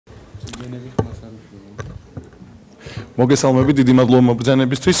მოგესალმებით, დიდი მადლობა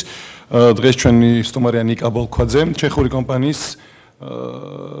მობრძანებისთვის. დღეს ჩვენი სტუმარია ნიკა ბოლქვაძე, ჩეხური კომპანიის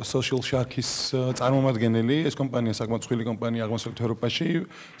SocialSharks-ის წარმომადგენელი. ეს კომპანია საკმაოდ მსხვილი კომპანია აღმოსავლეთ ევროპაში,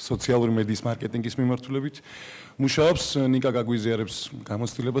 სოციალური მედიის მარკეტინგის მიმართულებით. მუშაობს, ნიკა გაგვიზიარებს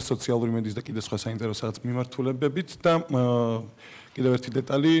გამოცდილებას სოციალური მედიის და კიდევ სხვა საინტერესო მიმართულებებით და კიდევ ერთი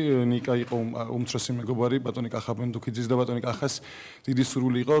დეტალი, ნიკა იყო უმცროსი მეგობარი ბატონი კახა ბენდუქიძის და ბატონი კახას დიდი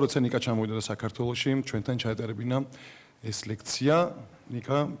სურვილი იყო, როცა ნიკა ჩამოვიდა საქართველოში, ჩვენთან ჩაეტარებინა ეს ლექცია.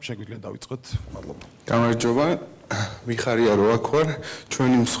 ნიკა, შეგვიძლია დავიწყოთ. მადლობა. გამარჯობა. მიხარია რომ აქ ვარ.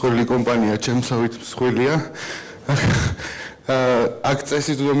 ჩვენი მსხვილი კომპანია, ჩემსავით მსხვილია. აქ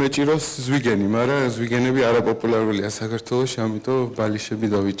წესით რომ მეჭიროს ზვიგენი, მაგრამ ზვიგენები არაპოპულარულია საქართველოში, ამიტომ ბალიშები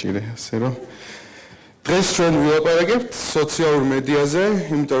დავიჭირე, ასე რომ დღეს ჩვენ ვილაპარაკებთ სოციალურ მედიაზე,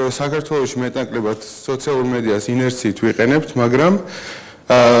 იმიტომ რომ საქართველოში მეტნაკლებად სოციალურ მედიას ინერციით ვიყენებთ, მაგრამ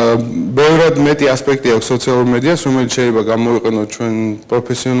ბევრად მეტი ასპექტი აქვს სოციალურ მედიას, რომელიც შეიძლება გამოვიყენოთ ჩვენ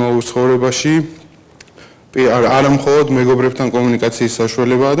პროფესიონალურ ცხოვრებაში, არა მხოლოდ მეგობრებთან კომუნიკაციის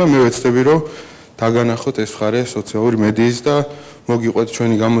საშუალებაა და მე ვეცდები რომ დაგანახოთ ეს მხარე სოციალური მედიის და მოგიყვეთ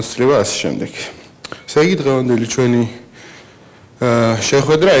ჩვენი გამოცდილება ასე შემდეგ. ესე იგი დღევანდელი ჩვენი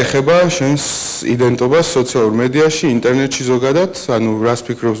შეხვედრა ეხება შენს იდენტობას სოციალურ მედიაში, ინტერნეტში ზოგადად, ანუ რას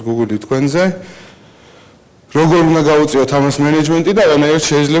ფიქრობს Google თქვენზე, როგორ უნდა გავუწიოთ ამას მენეჯმენტი და რანაირად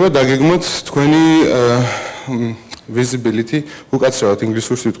შეიძლება დაგეგმოთ თქვენი visibility, უკაცრავად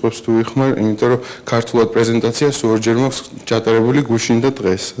ინგლისურ სიტყვებს თუ ვიხმარ, იმიტომ რომ ქართულად პრეზენტაცია სულ ორჯერ მაქვს ჩატარებული გუშინ და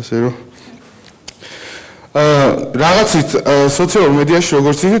დღეს, ასე რომ რაღაცით სოციალურ მედიაში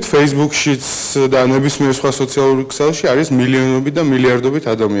როგორც იცით, Facebook-შიც და ნებისმიერ სხვა სოციალურ ქსელში არის მილიონობით და მილიარდობით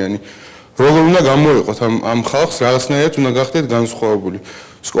ადამიანი. როგორ უნდა გამოვიყოთ ამ ხალხს, რაღაცნაირად უნდა გახდეთ განსხვავებული.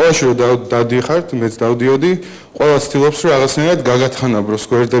 სკოლაში რომ დადიხართ, მეც დავდიოდი, ყველა ცდილობს რომ რაღაცნაირად გაგათხანაბროს,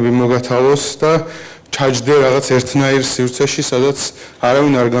 გვერდები მოგათავოს და ჩაჯდე რაღაც ერთნაირ სივრცეში, სადაც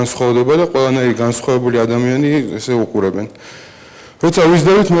არავინ არ განსხვავდება და ყველანაირი განსხვავებული ადამიანი ესე უყურებენ. როცა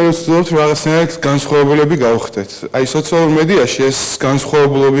ვიზდებით, მე ვცდილობთ რაღაცნაირად განსხვავებულები გავხდეთ. აი სოციალურ მედიაში ეს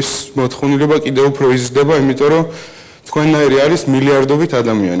განსხვავებულობის მოთხოვნილება კიდევ უფრო იზრდება, იმიტომ რომ თქვენნაირი არის მილიარდობით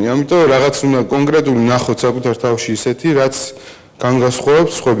ადამიანი. ამიტომ რაღაც უნდა კონკრეტული ნახოთ საკუთარ თავში ისეთი, რაც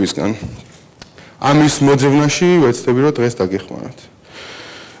განგასხვავებს სხვებისგან. ამის მოძებნაში ვეცდები რომ დღეს დაგეხმაროთ.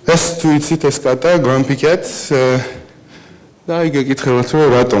 ეს თუ იცით ეს კატა გრამფიკეთ და აი გეკითხებათ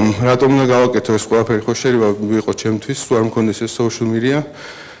რომ რატომ უნდა გავაკეთო ეს ყველაფერი, ხო შეიძლება ვიყო ჩემთვის, თუ არ მქონდეს ეს social media,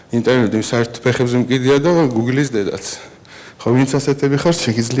 ინტერნეტი საერთოდ ფეხებზე მკიდია და Google-ის დედაც. ხო ვინც ასეთები ხართ,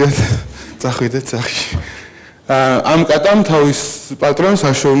 შეგიძლიათ წახვიდეთ სახში. ამ კატამ თავის პატრონს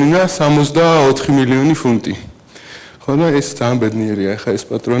აშოვნა 64 მილიონი ფუნტი. ხო და ეს ძალიან ბედნიერია ხა ეს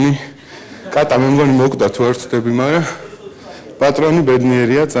პატრონი. კატა მე მგონი მოკვდა თუ არ ვწდები, მაგრამ პატრონი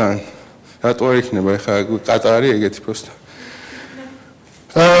ბედნიერია ძალიან. რატო არ იქნება ხა კატა არის ეგეთი პროსტა.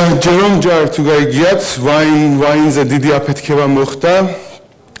 ჯერომ ჯარ თუ გაიგიათ, ვაინზე დიდი აფეთქება მოხდა,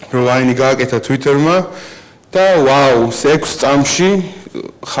 რომ ვაინი გააკეთა Twitter-მა და ვაუ, 6 წამში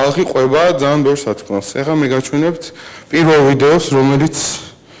ხალხი ყვება ძალიან ბევრ სათქმელს. ეხლა მე გაჩვენებთ პირველ ვიდეოს, რომელიც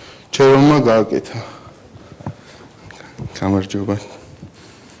ჯერომმა გააკეთა. გამარჯობა.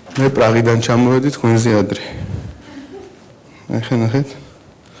 მე პრაღიდან ჩამოვედი თქვენზე ადრე. ეხლა ნახეთ.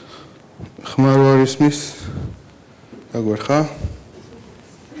 ხმარო არ ისმის. გაგვერხა?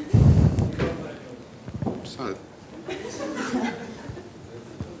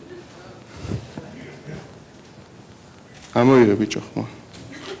 ამოიღე ბიჭო ხმა.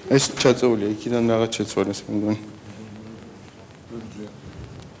 ეს ჩაწეულია იქიდან რაღაც შეცვალეს მე მგონი.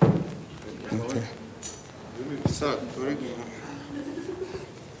 ოკეი. სა,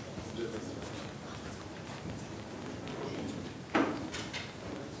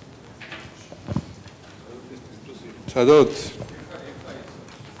 სადოთ?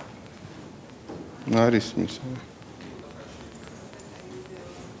 არის მის.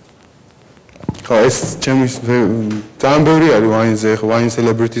 ხო, ეს ჩემი ძალიან ბევრი არის ვაინზე, ვაინ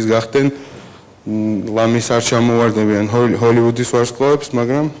celebrities გახდნენ, ლამის არ ჩამოვარდებიან ჰოლივუდის ვარსკვლავებს,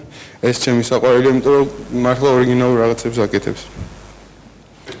 მაგრამ ეს ჩემი საყვარელი, იმიტომ რომ მართლა ორიგინალურ რაღაცებს აკეთებს.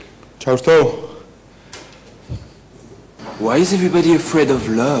 ჩავრთო? Why is everybody afraid of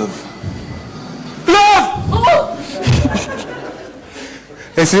love?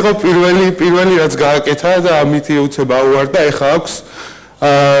 ეს იყო პირველი რაც გააკეთა და ამითი უცებ აუვარდა, ეხა აქვს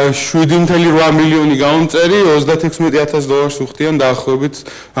 7.8 მილიონი გაუმწერი, $36,000 უხდიან დაახლოებით,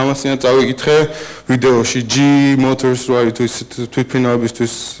 ამასინა წავიკითხე ვიდეოში G Motors რო არის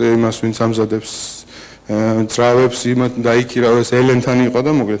თვითფრინავებისთვის იმას ვინც ამზადებს ძრავებს, იმათ დაიქირავეს ელენთან იყო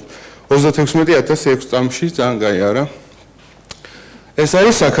და მოკლედ 36,000 6 წამში ძალიან კაი არა. ეს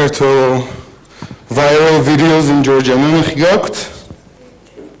არის საქართველოს viral videos in Georgia. ნახე გაქვთ?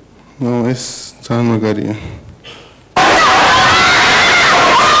 ნუ ეს ძალიან მაგარია.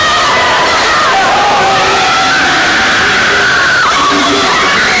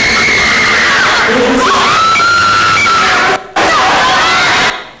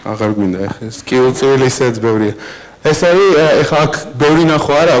 აღარ გვინდა ეხლა ეს კილოწვლისაც ბევრია. ეს არის ეხლა აქ ბევრი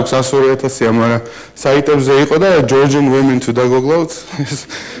ნახვა არ აქვს 102,000-ია, მაგრამ საიტებზე იყო და Georgian women თუ დაგოგლავთ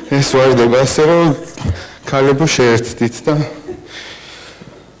ეს ვარდება ასე რომ ქალებო შეერთდით და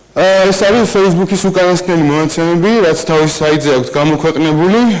ეს არის Facebook-ის უკანასკნელი მონაცემები, რაც თავის საიტზე აქვს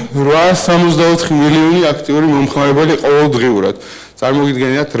გამოქვეყნებული 864 მილიონი აქტიური მომხმარებელი ყოველდღიურად.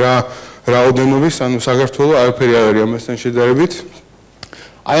 წარმოგიდგენიათ რა რაოდენობის, ანუ საქართველოს არაფერი არ არის ამასთან შედარებით.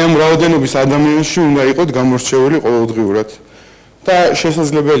 აი ამ რაოდენობის ადამიანში უნდა იყოთ გამორჩეული ყოველდღიურად. და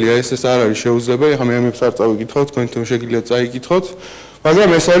შესაძლებელია ეს არ არის შეუძლებელი, ახლა მე ამებს არ წავიკითხავთ, თქვენ თუ შეგიძლიათ წაიკითხოთ, მაგრამ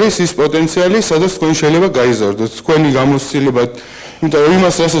ეს არის ის პოტენციალი, სადაც თქვენ შეიძლება გაიზარდოთ. თქვენი გამოცდილება, იმიტომ რომ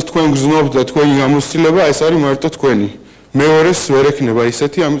იმას, რასაც თქვენ გრძნობთ და თქვენი გამოცდილება, ეს არის მარტო თქვენი. მეორეს ვერ ექნება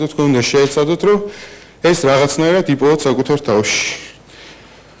ისეთი, ამიტომ თქვენ უნდა შეეცადოთ, რომ ეს რაღაცნაირად იპოვოთ საკუთარ თავში.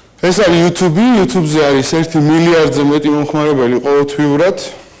 ეს არის YouTube-ზე არის 1 მილიარდზე მეტი მომხმარებელი ყოველთვიურად.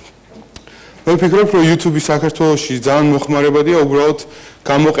 მე ვფიქრობ, რომ YouTube საქართველოში ძალიან მოხმარებადია, უბრალოდ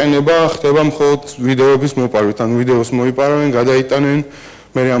გამოყენება ხდება მხოლოდ ვიდეოების მოპარვით, ანუ ვიდეოს მოიპარავენ, გადაიტანენ,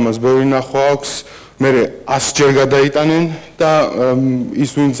 მე ამას ბევრი ნახვა აქვს, მე 100-ჯერ გადაიტანენ და ის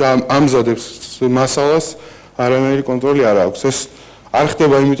ვინც ამზადებს მასალას, არანაირი კონტროლი არ აქვს. ეს არ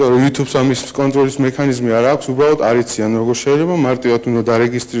ხდება იმიტომ, რომ YouTube-ს ამის კონტროლის მექანიზმი არ აქვს, უბრალოდ არ იციან როგორ შეიძლება, მარტივად უნდა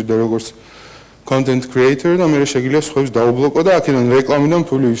დარეგისტრირდე როგორც content creator და მე შეგიძლია სხვებს დაუბლოკო და აქედან რეკლამიდან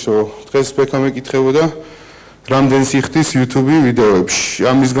ფული ვიშოვო. დღეს ბექამ ეკითხებოდა რამდენს იხდის YouTube ვიდეოებში.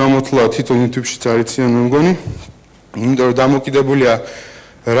 ამის გამოთვლა თვითონ YouTube-შიც არ იციან მე მგონი. იმიტომ რომ დამოკიდებულია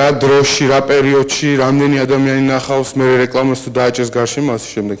რა დროში, რა პერიოდში, რამდენი ადამიანი ნახავს, მე რეკლამას თუ დააჭერს გარშემო ასე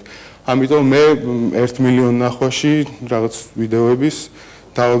შემდეგ. ამიტომ მე 1 მილიონ ნახვაში რაღაც ვიდეოების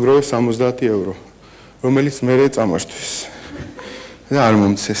დავაგროვე 70 евро, რომელიც მე წამართვეს. და არ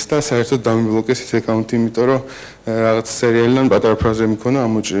მომცეს და საერთოდ დამიბლოკეს ეს აკაუნტი, იმიტომ რომ რაღაც სერიალიდან პატარა ფრაზე მქონა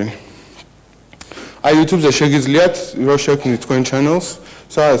ამოჭრილი. აი YouTube-ზე შეგიძლიათ რომ შექმნით თქვენ channels,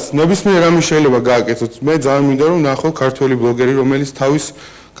 სადაც ნებისმიერ რამე შეიძლება გააკეთოთ. მე ძალიან მინდა რომ ნახო ქართველი ბლოგერი, რომელიც თავის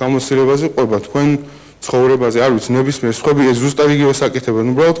გამოცდილებაზე ყვება თქვენ ცხოვრებაზე, არ ვიცი, ნებისმიერ სხვები ეს ზუსტად იგივე საკეთებენ,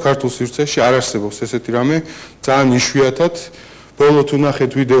 უბრალოდ ქართულ სივრცეში არ არსებობს ესეთი რამე, ძალიან იშვიათად. ბოლო თუ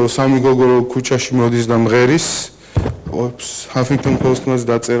ნახეთ ვიდეო სამი გოგო ქუჩაში მოდის და მღერის, Huffington Post-მას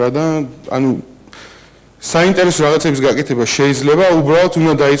დაწერა და ანუ საინტერესო რაღაცების გაკეთება შეიძლება, უბრალოდ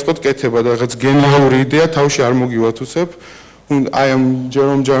უნდა დაიწყოთ კეთება და რაღაც გენიალური იდეა თავში არ მოგივათ უცებ. აი ამ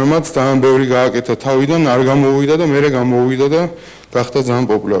ჯერომჯარმაც ძალიან ბევრი გააკეთა თავიდან, არ გამოუვიდა და მერე გამოუვიდა და გახდა ძალიან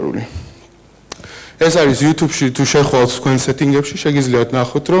პოპულარული. ეს არის YouTube-ში თუ შეხვალთ თქვენ setting-ებში, შეგიძლიათ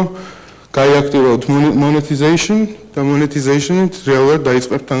ნახოთ, რომ გაიაქტიუროთ monetization და monetization-ით რეალურად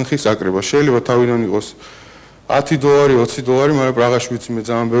დაიწყებთ თანხის აკრება. შეიძლება თავიდან იყოს $10, $20, მაგრამ პრაღაში ვიცი მე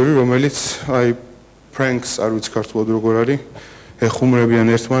ძალიან ბევრი, რომელიც აი pranks არ ვიცი ქართულად როგორ არის, ეხუმრებიან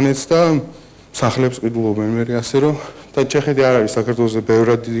ერთმანეთს და სახლებს ყიდულობენ მე ასე რომ და ჩეხეთი არ არის საქართველოს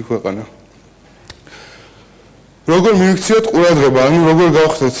ბევრად დიდი ქვეყანა. როგორ მივიქციოთ ყურადღება, ანუ როგორ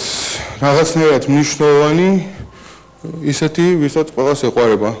გავხდეთ რაღაცნაირად მნიშვნელოვანი ისეთი, ვისაც ყველას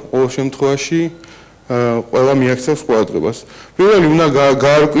ეყვარება. ყოველ შემთხვევაში ყველა მიაქცევს ყურადღებას. პირველი უნდა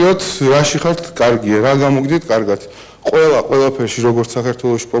გაარკვიოთ, რაში ხართ კარგია, რა გამოგდით კარგად. ყველაფერში როგორც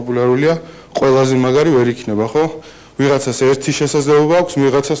საქართველოში პოპულარულია, ყველაზე მაგარი ვერ იქნება, ხო? ვიღაცას ერთი შესაძლებლობა აქვს,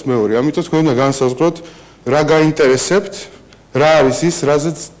 ვიღაცას მეორე. ამიტომ თქვენ უნდა განსაზღვროთ, რა გაინტერესებთ, რა არის ის,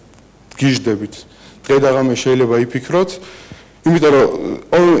 რაზეც გიждდებით. დღე-დაღამე შეიძლება იფიქროთ, იმიტომ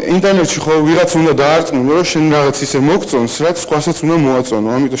რომ ინტერნეტში ხო ვიღაც უნდა დაარწმუნო, რომ შენ რაღაც ისე მოგწონს, რაც სხვასაც უნდა მოაწონო.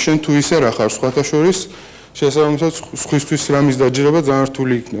 ამიტომ შენ თუ ისე რა ხარ სხვათა შორის, შესაბამისად სხვისთვის რამის დაჯერება ძალიან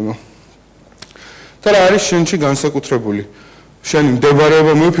რთული იქნება. და რა არის შენში განსაკუთრებული? შენი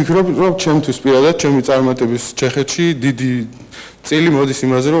მდებარეობა მე ვფიქრობ, რომ ჩემთვის პირადად ჩემი წარმატების ჩეხეთში დიდი წილი მოდის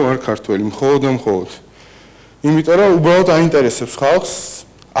იმაზე, რომ ვარ ქართველი, მხოლოდ და მხოლოდ. იმიტომ რომ უბრალოდ აინტერესებს ხალხს,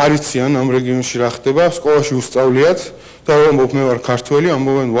 არიციან ამ რეგიონში რა ხდება, სკოლაში უსწავლიათ და რომ მე ვარ ქართველი,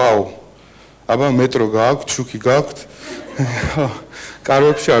 ამბობენ, ვაუ, აბა მეტრო გააქვთ, შუქი გააქვთ,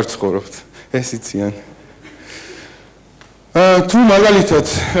 კარვებში არ ცხოვრობთ, ეს იციან. თუ მაგალითად,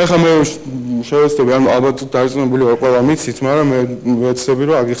 ეხლა მე შევეცდები, ანუ ალბათ დარწმუნებული ვარ ყველა მიცით, მაგრამ მე ვეცდები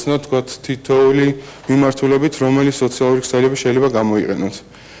რომ აგიხსნათ თქვა თითოეული მიმართულებით, რომელი სოციალური ქსელები შეიძლება გამოიყენოთ.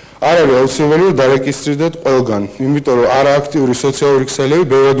 არ არის აუცილებელი რომ დარეგისტრირდეთ ყველგან, იმიტომ რომ არააქტიური სოციალური ქსელები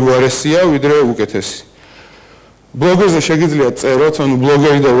ბევრად უარესია, ვიდრე უკეთესი. ბლოგერზე შეგიძლიათ წეროთ, ანუ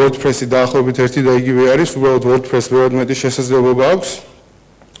ბლოგერი და WordPress-ი დაახლოებით ერთი და იგივე არის, უბრალოდ WordPress ბევრად მეტი შესაძლებლობა აქვს.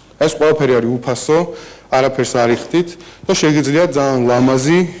 ეს ყველაფერი არის უფასო, არაფერს არ იხდით და შეგიძლიათ ძალიან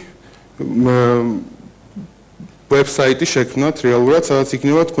ლამაზი ვებსაიტი შექმნათ რეალურად, სადაც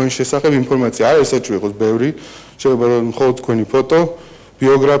იქნება თქვენი შესახებ ინფორმაცია. არ ესაჭვი იყოს ბევრი, შეიძლება მხოლოდ თქვენი ფოტო,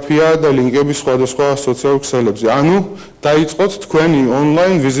 ბიოგრაფია და ლინკები სხვადასხვა სოციალურ ქსელებზე. ანუ დაიწყოთ თქვენი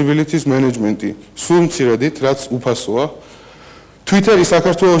online visibility management-ი. სულ მცირედით, რაც უფასოა. Twitter-ი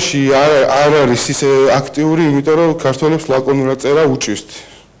საქართველოში არ არის ისე აქტიური, იმიტომ რომ ქართველებს ლაკონურად წერა უჭირთ.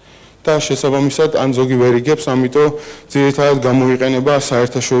 და შესაბამისად ან ზოგი ვერ იგებს, ამიტომ ძირითადად გამოიყენება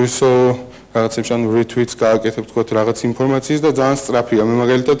საერთაშორისო რაღაცებს, ანუ retweets გააკეთებ თქო რაღაც ინფორმაციის და ძალიან სწრაფია. მე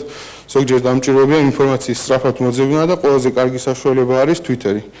მაგალითად ზოგჯერ დამჭირვებია ინფორმაციის სწრაფად მოძებნა და ყველაზე კარგი საშუალება არის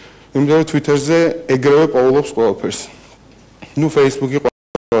Twitter-ი. იმიტომ რომ Twitter-ზე ეგრევე პოულობს ყველაფერს. ნუ Facebook-ი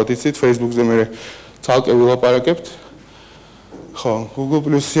ყველათ იცით, Facebook-ზე მე ცალკე ვილაპარაკებთ. ხო,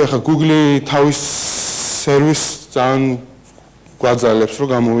 Google+-ი ახლა Google-ი თავის სერვისს ძალიან გვაძალებს რომ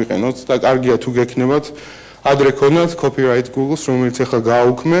გამოვიყენოთ და კარგია თუ გექნებათ ადრე ქონათ copyright Google-ს, რომელიც ახლა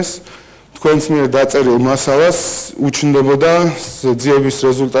გააუქმეს. თქვენს მიერ დაწერილ მასალას უჩნდებოდა ძიების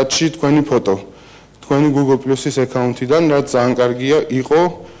რეზულტატში თქვენი ფოტო. თქვენი Google+-ის აკაუნტიდან, რაც ძალიან კარგია იყო,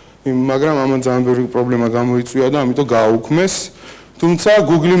 მაგრამ ამან ძალიან ბევრი პრობლემა გამოიწვია და ამიტომ გააუქმეს. თუმცა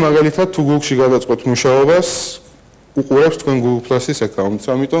Google-ი მაგალითად თუ Google-ში გადაწყვეტ მუშაობას, უყურებს თქვენ Google+-ის აკაუნტს,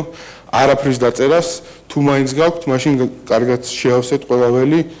 ამიტომ არაფრის დაწერას თუ მაინც გაქვთ, მაშინ კარგად შეავსეთ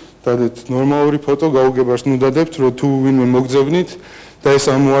ყველაველი, დადეთ ნორმალური ფოტო, გაუგებარს ნუ დადებთ, რომ თუ ვინმე მოგძებნით და ეს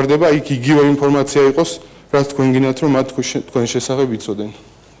ამოარდება, იქ იგივე ინფორმაცია იყოს, რაც თქვენ გინდათ, რომ მათ თქვენ შესახებ იცოდნენ.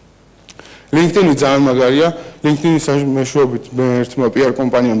 LinkedIn-ი ძალიან მაგარია. LinkedIn-ის მეშვეობით მე ერთმა PR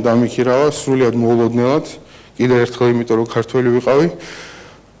კომპანიამ დამიქირავა, სრულიად მოულოდნელად, კიდევ ერთხელ, იმიტომ რომ ქართველი ვიყავი.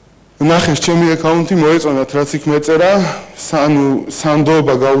 ნახეს ჩემი აკაუნტი, მოეწონათ რაც იქ მეწერა,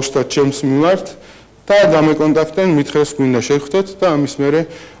 სანდოობა გაუშვათ ჩემს მიმართ და დამეკონტაქტენ, მითხრეს გვინდა შევხვდეთ და ამის მერე,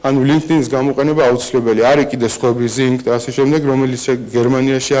 ანუ LinkedIn-ის გამოყენება აუცილებელი. არის კიდე სხვები Zing და ასე შემდეგ, რომელიც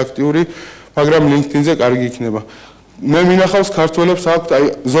გერმანიაში აქტიური, მაგრამ LinkedIn-ზე კარგი იქნება. მე მინახავს ქართველებს აქვთ, აი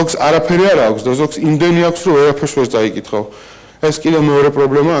ზოგს არაფერი არ აქვს და ზოგს იმდენი აქვს, რომ ვერაფერს ვერ წაიკითხავ. ეს კიდე მეორე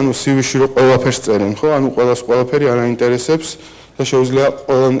პრობლემა, ანუ CV-ში რომ ყველაფერს წერენ, ხო? ანუ ყველაფერი არ აინტერესებს. და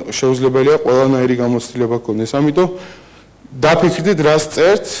შეუძლებელია ყველანაირი გამოცდილება გქონდეს. ამიტომ დაფიქრდით რას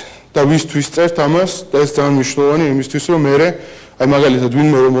წერთ და ვისთვის წერთ ამას და ეს ძალიან მნიშვნელოვანია იმისთვის რომ მე აი მაგალითად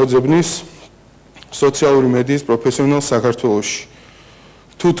ვინმე რომ მოძებნის სოციალური მედიის პროფესიონალს საქართველოში.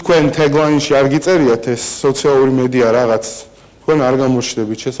 თუ თქვენ tagline-ში არ გიწერიათ ეს სოციალური მედია რაღაც, თქვენ არ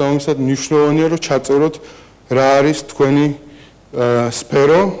გამოჩნდებით. შესაბამისად მნიშვნელოვანია რომ ჩაწეროთ რა არის თქვენი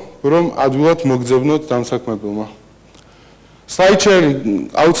სფერო, რომ ადვილად მოგძებნოთ დამსაქმებელმა. SlideShare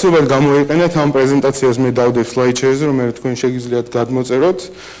აუცილებლად გამოიყენეთ ამ პრეზენტაციას მე დავდებ SlideShare-ზე რომ მე თქვენ შეგიძლიათ გადმოწეროთ.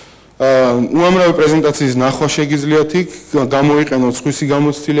 უამრავი პრეზენტაციის ნახვა შეგიძლიათ იქ გამოიყენოთ სხვისი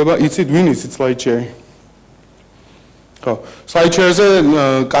გამოცდილება. იცით ვინ იცით SlideShare? ხო, SlideShare-ზე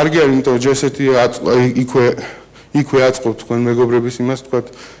კარგი არის, იმიტომ რომ ჯესეთი იქვე აწყობთ თქვენ მეგობრების იმას, თქვათ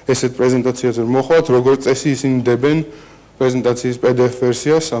ესეთ პრეზენტაციაზე მოხვათ, როგორც წესი ისინი დებენ პრეზენტაციის PDF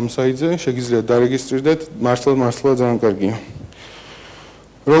ვერსიას ამ საიტზე, შეგიძლიათ დარეგისტრირდეთ, მართლა ძალიან კარგია.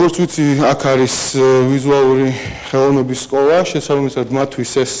 როგორც ვიცი, აქ არის ვიზუალური ხელოვნების სკოლა, შესაბამისად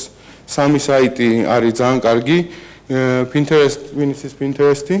მათთვის ეს სამი საიტი არის ძალიან კარგი. Pinterest, ვინ იცის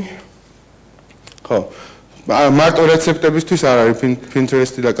Pinterest-ი? ხო. მარტო რეცეპტებისთვის არ არის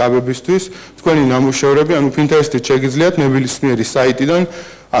Pinterest-ი და კაბებისთვის, თქვენი ნამუშევრები, ანუ Pinterest-ით შეგიძლიათ ნებისმიერი საიტიდან,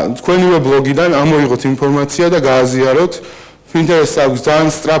 თქვენივე ბლოგიდან ამოიღოთ ინფორმაცია და გააზიაროთ. Pinterest აქვს ძალიან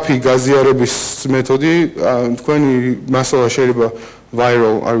სწრაფი გაზიარების მეთოდი, თქვენი მასალა შეიძლება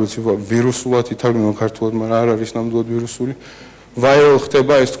viral, არ ვიცი, ვირუსულად ითარგმნო ქართულად, მაგრამ არ არის ნამდვილად ვირუსული. Viral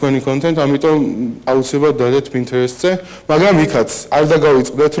ხდება ეს თქვენი content, ამიტომ აუცილებლად დადეთ Pinterest-ზე, მაგრამ იქაც არ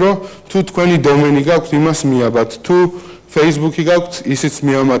დაგავიწყდეთ, რომ თუ თქვენი დომენი გაქვთ, იმას მიაბათ, თუ Facebook-ი გაქვთ, ისიც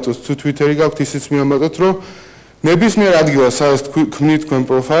მიამატოთ, თუ Twitter-ი გაქვთ, ისიც მიამატოთ, რომ ნებისმიერ ადგილას, სადაც ქმნით თქვენ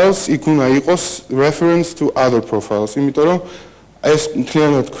პროფაილს, იქ უნდა იყოს reference to other profiles, იმიტომ რომ ეს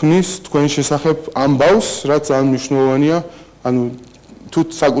მთლიანად ქმნის თქვენ შესახებ ამბავს, რაც ძალიან მნიშვნელოვანია, ანუ თუ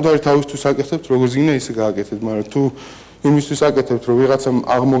საკუთარი თავისთვის აკეთებთ, როგორც გინდა ისე გააკეთეთ, მაგრამ თუ იმისთვის აკეთებთ, რომ ვიღაცამ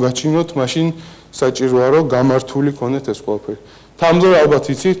აღმოგაჩინოთ, მაშინ საჭიროა, რომ გამართული ქონეთ ეს ყველაფერი. Tumblr ალბათ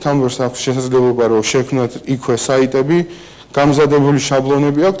იცით, Tumblr-ს აქვს შესაძლებლობა, რომ შექმნათ იქვე საიტები, გამზადებული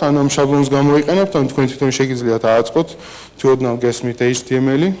შაბლონები აქვს, ან ამ შაბლონს გამოიყენებთ, ან თქვენ თვითონ შეგიძლიათ ააწყოთ, თუ ოდნავ გესმით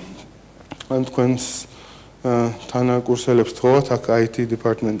HTML-ი, ან თქვენს თანაკურსელებს თხოვათ, აქ IT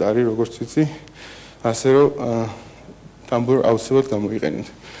department არის, როგორც ვიცი, ასე რომ Tumblr აუცილებლად გამოიყენეთ.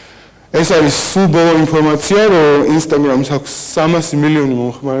 ეს არის სულ ბოლო ინფორმაცია, რომ Instagram-ს აქვს 300 მილიონი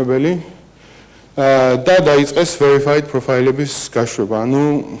მომხმარებელი და დაიწყეს verified profile-ების გაშვება. ანუ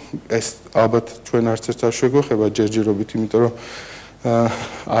ეს ალბათ ჩვენ არც ერთ არ შეგვეხება ჯერჯერობით, იმიტომ რომ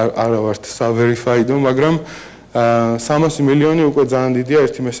არა ვართ verified-ო, მაგრამ 300 მილიონი უკვე ძალიან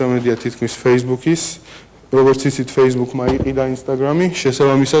დიდია, 1/3-ია თითქმის Facebook-ის. როგორც იცით, Facebook-მა იყიდა Instagram-ი,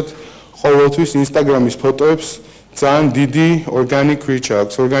 შესაბამისად ყოველთვის Instagram-ის ფოტოებს ძალიან დიდი organic reach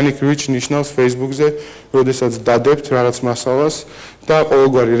აქვს. Organic reach ნიშნავს Facebook-ზე, როდესაც დადებთ რაღაც მასალას და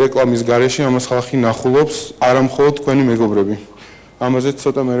ყოველგვარი რეკლამის გარეშე ამას ხალხი ნახულობს, არა მხოლოდ თქვენი მეგობრები. ამაზეც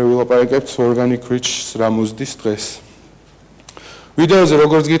ცოტა მე ვილაპარაკებთ organic reach-ს რა მოზდის დღეს. ვიდეოზე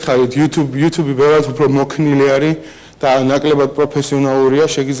როგორც გითხარით, YouTube-ი ბევრად უფრო მოქნილი არის და ნაკლებად პროფესიონალურია,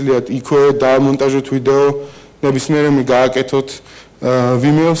 შეგიძლიათ იქვე დაამონტაჟოთ ვიდეო, ნებისმიერები გააკეთოთ.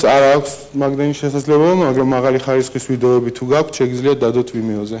 Vimeo-ს არ აქვს მაგდენი შესაძლებლობა, მაგრამ მაღალი ხარისხის ვიდეოები თუ გაქვთ, შეგიძლიათ დადოთ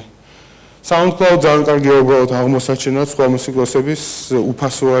Vimeo-ზე. SoundCloud ძალიან კარგია უბრალოდ აღმოსაჩენად სხვა მუსიკოსების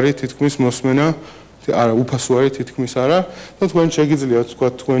უფასო არის თითქმის მოსმენა, არა უფასო არის თითქმის არა და თქვენ შეგიძლიათ თქვა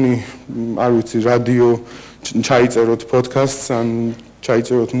თქვენი არ ვიცი რადიო ჩაიწეროთ podcast-ს ან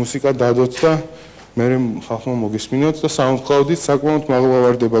ჩაიწეროთ მუსიკა დადოთ და მე ხალხმა მოგისმინოთ და SoundCloud-ით საკმაოდ მაღლა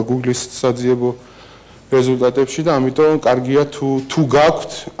ვარდება Google-ის საძიებო რეზულტატებში და ამიტომ კარგია თუ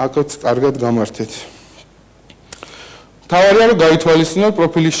გაქვთ, აქაც კარგად გამართეთ. თავარია რომ გაითვალისწინოთ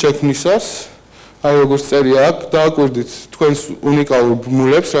პროფილის შექმნისას, აი როგორც წერია აქ, დააკვირდით თქვენს უნიკალურ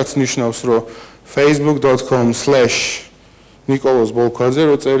ბმულებს, რაც ნიშნავს, რომ facebook.com/ნიკოლოზ ბოლქვაძე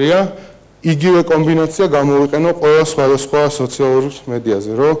რო წერია, იგივე კომბინაცია გამოვიყენო ყველა სხვადასხვა სოციალურ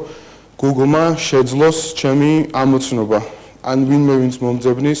მედიაზე, რომ Google-მა შეძლოს ჩემი ამოცნობა, ან ვინმე ვინც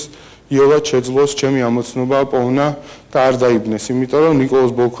მომძებნის იოლად შეძლოს ჩემი ამოცნობა პოვნა და არ დაიბნეს, იმიტომ რომ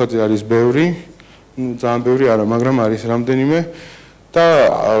ნიკოლოზ ბოლქვაძე არის ბევრი, ძალიან ბევრი არა, მაგრამ არის რამდენიმე და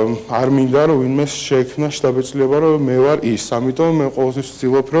არ მინდა რომ ვინმე შეექმნა შთაბეჭდილება რომ მე ვარ ის. ამიტომ მე ყოველთვის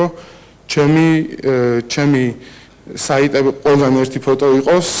ვცდილობ რომ ჩემი საიტები ყველგან ერთი ფოტო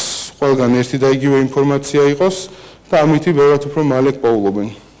იყოს, ყველგან ერთი და იგივე ინფორმაცია იყოს და ამითი ბევრად უფრო მალე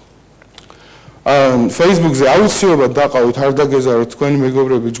პოულობენ. Facebook-ზე აუცილებლად დაყავით, არ დაგეზაროთ თქვენი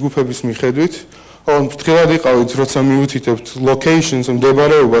მეგობრები ჯგუფების მიხედვით. ფრთხილად იყავით, როცა მიუთითებთ locations,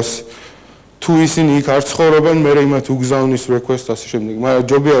 მდებარეობას, თუ ისინი იქ არ ცხოვრობენ, მე იმათ უგზავნის request ასე შემდეგ. მაგრამ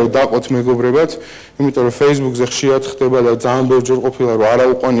ჯობია რომ დაყოთ მეგობრებად, იმიტომ რომ Facebook-ზე ხშირად ხდება და ძალიან ბევრჯერ ყოფილა რომ არა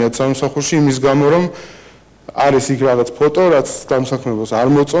უყვანიათ სამსახურში, იმის გამო რომ არის იქ რაღაც ფოტო, რაც დამსაქმებელს არ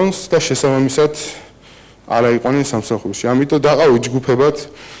მოწონს და შესაბამისად არა იყვნენ სამსახურში. ამიტომ დაყავით ჯგუფებად,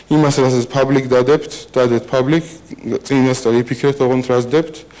 იმას რასაც public დადებთ public, წინასწარ იფიქრეთ, ოღონდ რას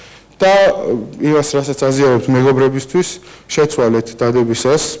დებთ და იმას რასაც აზიარებთ მეგობრებისთვის, შეცვალეთ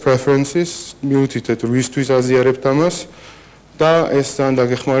დადებისას preferences, მიუთითეთ რვისთვის აზიარებთ ამას და ეს ძალიან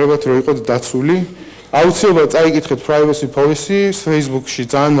დაგეხმარებათ, რომ იყოთ დაცული. აუცილებლად წაიკითხეთ privacy policy, Facebook-ში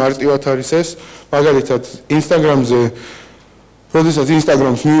ძალიან მარტივად არის ეს, მაგალითად Instagram-ზე როდესაც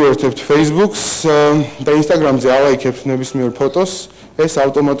Instagram-ს მივერთებთ Facebook-ს და Instagram-ზე ალაიქებთ ნებისმიერ ფოტოს, ეს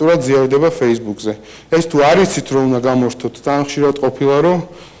ავტომატურად ზიარდება Facebook-ზე. ეს თუ არ იცით რომ უნდა გამორთოთ, ძალიან ხშირად ყოფილა რომ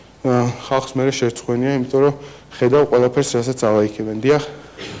ხალხს მერე შერცხვენია, იმიტომ რომ ხედავ ყველაფერს, რასაც ალაიქებენ. დიახ.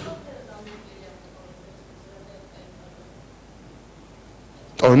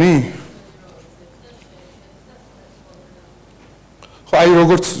 ტონი? აი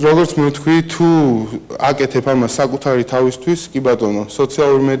როგორც მეთქვი, თუ აკეთებ ამას საკუთარი თავისთვის, კი ბატონო,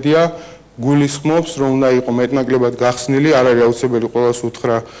 სოციალური მედია გულისხმობს, რომ უნდა იყოს მეტნაკლებად გახსნილი, არ არის აუცილებელი ყველას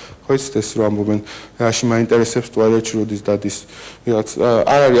უთხრა, ხო იცით ეს რომ ამბობენ, რაში მაინტერესებს ტუალეტში როდის დადის, ვიღაც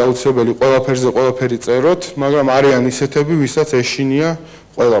არ არის აუცილებელი ყველაფერზე ყველაფერი წეროთ, მაგრამ არიან ისეთები, ვისაც ეშინია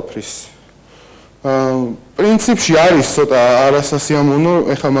ყველაფრის. პრინციპში არის ცოტა არასასიამოვნო,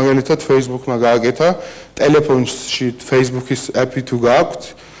 ეხლა მაგალითად Facebook-მა გააკეთა, ტელეფონში Facebook-ის API თუ გააქვთ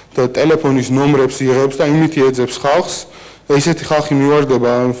და ტელეფონის ნომრებს იღებს და იმით ეძებს ხალხს, ისეთი ხალხი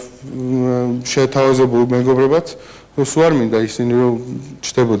მივარდება შეთავაზებულ მეგობრებად, რომ სულ არ მინდა ისინი რომ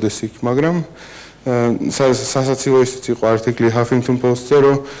ჩდებოდეს იქ, მაგრამ სასაცილო ისიც იყო არტიკლი Huffington Post-ზე,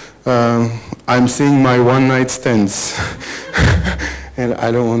 რომ I'm seeing my one night stands and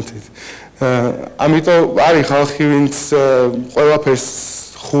I don't want it. ამიტომ არის ხალხი, ვინც ყველაფერს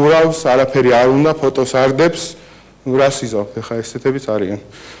ხურავს, არაფერი არ უნდა, ფოტოს არ დებს, რას იზავთ, ეხლა ესეთებიც არიან.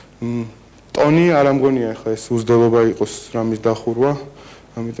 ტონი არ ამგონია ეხლა ეს უზდელობა იყოს რამის დახურვა,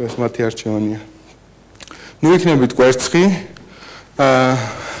 ამიტომ ეს მათი არჩევანია. ნუ იქნებით კვერცხი,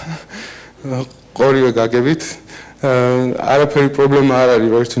 ყორივე გაგებით, არაფერი პრობლემა არ არის,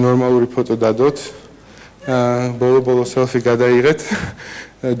 რომ ერთი ნორმალური ფოტო დადოთ, ბოლო სელფი გადაიღეთ.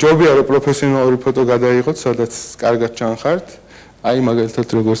 ჯობია რომ პროფესიონალური ფოტო გადაიღოთ, სადაც კარგად ჩანხართ. აი მაგალითად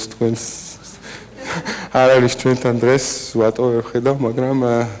როგორც თქვენს არ არის ჩვენთან დღეს ვატო ვერ ხედავ, მაგრამ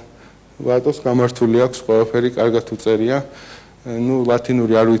ვატოს გამართული აქვს ყველაფერი, კარგად უწერია. ნუ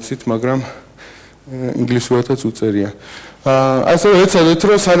ლათინური არ ვიცით, მაგრამ ინგლისურადაც უწერია. ასევე ეცადეთ,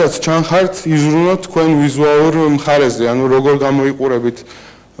 რომ სადაც ჩანხართ, იზრუნოთ თქვენ ვიზუალურ მხარეზე, ანუ როგორ გამოიყურებით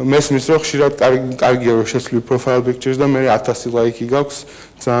მესმის, რომ ხშირად კარგია რომ შეცვლი profile pictures და მე 1000 ლაიქი გაქვს,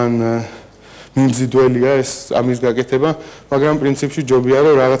 ძალიან მიმზიდველია ეს ამის გაკეთება, მაგრამ პრინციპში ჯობია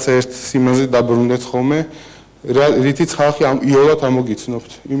რომ რაღაცა ერთ სიმაზე დაბრუნდეთ ხოლმე, რითიც ხალხი იოლად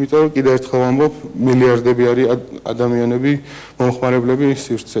ამოგიცნობთ. იმიტომ რომ კიდევ ერთხელ ვამბობ, მილიარდები არის ადამიანები, მომხმარებლები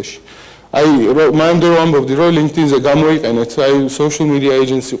სივრცეში. აი, მანამდე რომ ვამბობდი, რომ LinkedIn-ზე გამოიყენეთ, აი social media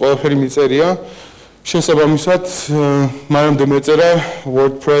agency ყველაფერი მიწერია. შესაბამისად, მანამდე მეწერა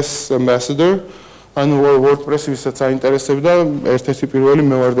WordPress ambassador, ანუ WordPress-ი ვისაც აინტერესებდა, ერთ-ერთი პირველი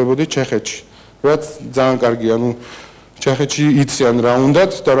მე ვარდებოდი ჩეხეთში. რაც ძალიან კარგი, ანუ ჩეხეთში იციან რა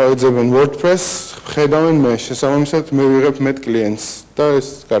უნდათ და რა ეძებენ WordPress, ხედავენ მე, შესაბამისად მე ვიღებ მეტ კლიენტს და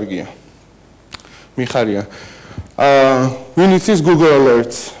ეს კარგია. მიხარია. ვინ იცის Google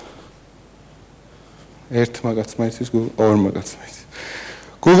Alerts? ერთ მაგაც მაიცის, ორ მაგაც მაიცის.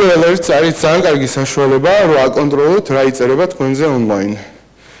 Google Alerts არის ძალიან კარგი საშუალება, რომ აკონტროლოთ რა იწერება თქვენზე online.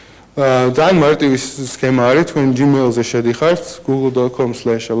 ძალიან მარტივი სქემა არის, თქვენ Gmail-ზე შედიხართ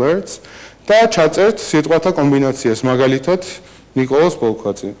google.com/alerts და ჩაწერთ სიტყვათა კომბინაციას, მაგალითად ნიკოლას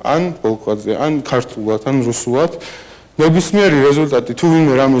ბოლქვაძე, ან ბოლქვაძე, ან ქართულად, ან რუსულად. ნებისმიერი რეზულტატი თუ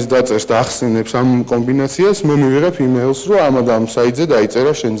ვინმე რამეს დაწერს და ახსენებს ამ კომბინაციას, მე მივიღებ email-ს, რომ ამ და ამ საიტზე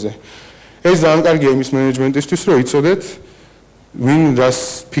დაიწერა შენზე. ეს ძალიან კარგია იმის მენეჯმენტისთვის, რომ იცოდეთ ვინ რას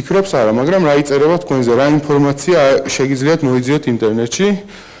ფიქრობს არა, მაგრამ რა იწერება თქვენზე, რა ინფორმაცია შეგიძლიათ მოიძიოთ ინტერნეტში.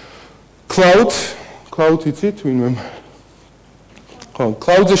 Cloud იცით ვინმე? ხო,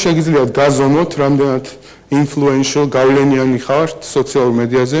 Cloud-ზე შეგიძლიათ გაზომოთ, რამდენად influential გავლენიანი ხართ სოციალურ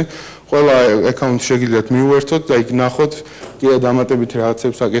მედიაზე. ყველა აკაუნტი შეგიძლიათ მიუერთოთ და იქ ნახოთ, კიდე დამატებით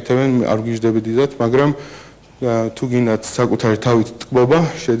რაღაცებს აკეთებენ, არ გიждდები დიდად, მაგრამ თუ გინდათ საკუთარი თავით ტკბობა,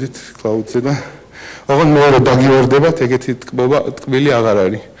 შედით Cloud-ზე და ოღონდ მეორე დაგივარდებათ, ეგეთი ტკბილი აღარ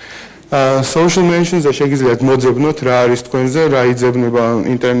არის. Social mentions-ზე შეგიძლიათ მოძებნოთ რა არის თქვენზე, რა იძებნება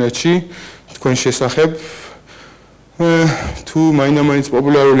ინტერნეტში, თქვენ შესახებ. თუ მაინც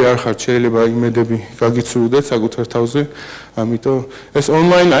პოპულარული არ ხართ, შეიძლება იმედები გაგიცრუდეთ საკუთარ თავზე. ამიტომ ეს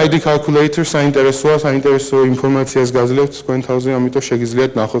online ID calculator საინტერესო ინფორმაციას გაძლევთ თქვენ თავზე, ამიტომ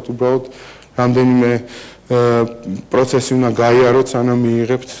შეგიძლიათ ნახოთ უბრალოდ რამდენიმე პროცესი უნდა გაიაროთ, სანამ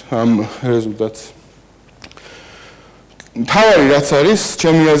მიიღებთ ამ რეზულტატს. თავი რაც არის,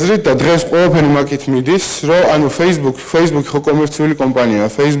 ჩემი აზრით და დღეს ყველაფერი მაგით მიდის, რომ ანუ Facebook ხო კომერციული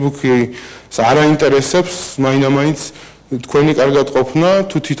კომპანიაა, Facebook-ი არ აინტერესებს მაინც თქვენი კარგად ყოფნა,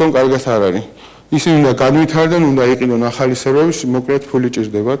 თუ თვითონ კარგად არ არის. ისინი უნდა განვითარდნენ, უნდა იყიდონ ახალი სერვერები, მოკლედ ფული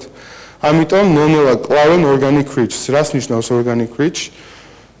ჭირდებათ. ამიტომ ნელ-ნელა კლავენ organic reach-ს. რას ნიშნავს organic reach?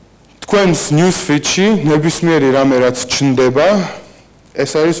 თქვენს news feed-ში ნებისმიერი რამე რაც ჩნდება,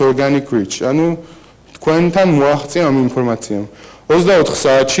 ეს არის organic reach. ანუ თქვენთან მოაღწია ამ ინფორმაციამ. 24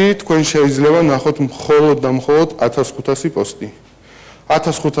 საათში თქვენ შეიძლება ნახოთ მხოლოდ და მხოლოდ 1500 პოსტი.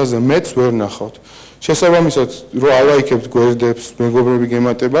 1500-ზე მეტს ვერ ნახავთ. შესაბამისად, რო ალაიქებთ გვერდებს, მეგობრები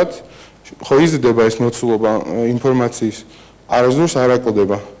გემატებათ, ხო იზრდება ეს მოცულობა ინფორმაციის, არასდროს არ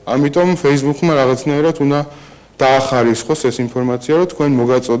აკლდება. ამიტომ Facebook-მა რაღაცნაირად უნდა დაახარისხოს ეს ინფორმაცია, რომ თქვენ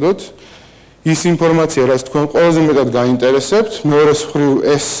მოგაწოდოთ ის ინფორმაცია, რაც თქვენ ყველაზე მეტად გაინტერესებთ, მეორე მხრივ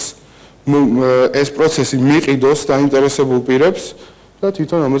ეს პროცესი მიყიდოს დაინტერესებულ პირებს და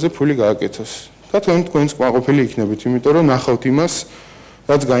თვითონ ამაზე ფული გააკეთოს. და თქვენს კმაყოფილი იქნებით, იმიტომ რომ ნახავთ იმას,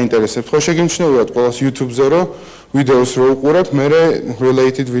 რაც გაინტერესებთ. ხო შეგიმჩნევათ ყველას YouTube-ზე, რომ ვიდეოს რო უყურებ, მე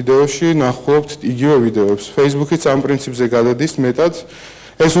related ვიდეოში ნახავთ იგივე ვიდეოებს. Facebook-იც ამ პრინციპზე გადადის მეტად.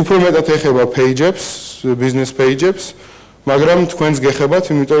 ეს უფრო მეტად ეხება page-ებს, business page-ებს, მაგრამ თქვენს გეხებათ,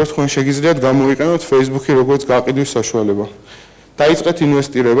 იმიტომ რომ თქვენ შეგიძლიათ გამოიყენოთ Facebook-ი როგორც გაყიდვის საშუალება. დაიწყეთ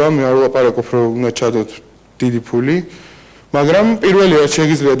ინვესტირება, მე არ ვლაპარაკობ, რომ უნდა ჩადოთ დიდი ფული, მაგრამ პირველი რაც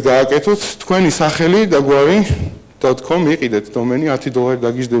შეგიძლიათ გააკეთოთ, თქვენი სახელი და გვარი .com იყიდეთ დომენი, $10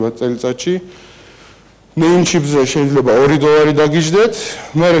 დაგიждდებათ წელიწადში. Namecheap-ზე შეიძლება $2 დაგიждდეთ,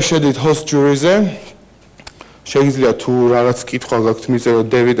 მერე შედით host jury-ზე. შეგიძლიათ თუ რაღაც კითხვა გაქვთ, მიწეროთ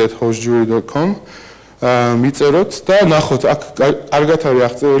david@hostjury.com, მიწეროთ და ნახოთ, აქ კარგად არის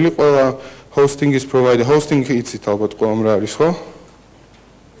აღწერილი ყველა hosting-ის provider. Hosting-ი იცით ალბათ ყველამ რა არის, ხო?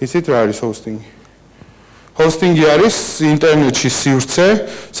 იცით რა არის hosting-ი? Hosting-ი არის ინტერნეტში სივრცე,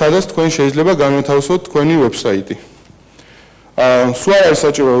 სადაც თქვენ შეიძლება განვათავსოთ თქვენი ვებსაიტი. სულ არ არის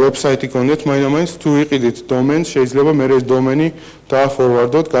საჭირო ვებსაიტი გქონდეთ, მაინც თუ იყიდით დომენს, შეიძლება მე ეს დომენი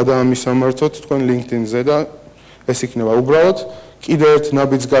დააფორვარდოთ, გადაამისამართოთ თქვენ LinkedIn-ზე და ეს იქნება უბრალოდ კიდევ ერთ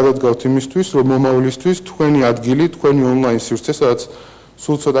ნაბიჯს გადადგავთ იმისთვის, რომ მომავლისთვის თქვენი ადგილი, თქვენი ონლაინ სივრცე, სადაც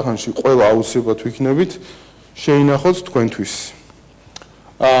სულ ცოტა ხანში ყველა აუცილებლად ვიქნებით, შეინახოთ თქვენთვის.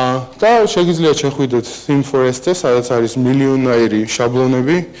 და შეგიძლიათ შეხვიდეთ Theme Forest-ზე, სადაც არის მილიონაირი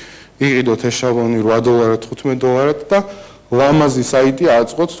შაბლონები, იყიდოთ ეს შაბლონი $8, $15 და ლამაზი საიტი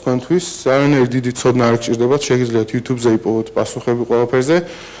აწყოთ თქვენთვის, არანაირი დიდი ცოდნა არ გჭირდებათ, შეგიძლიათ YouTube-ზე იპოვოთ პასუხები ყველაფერზე.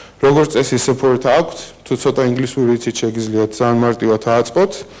 როგორც წესი support აქვთ, თუ ცოტა ინგლისური იცით, შეგიძლიათ ძალიან მარტივად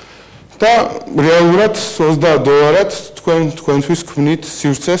აწყოთ და რეალურად $20 თქვენთვის ქმნით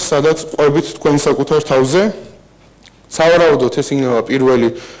სივრცეს, სადაც ყვებით თქვენ საკუთარ თავზე. სავარაუდოდ ეს იქნება პირველი,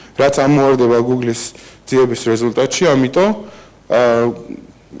 რაც ამოვარდება Google-ის ძიების რეზულტატში, ამიტომ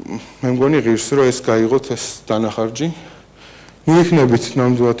მე მგონი ღირს რომ ეს გაიღოთ ეს დანახარჯი. მივიქნებით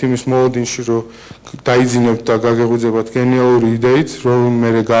ნამდვილად იმის მოლოდინში, რომ დაიძინებთ და გაგეღვიძებათ გენიალური იდეით, რომ მე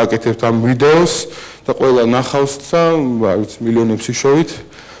გააკეთებთ ამ ვიდეოს და ყველა ნახავს და ვიცი მილიონებს იშოვით.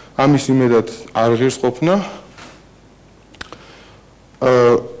 ამის იმედად არ ღირს ყოფნა.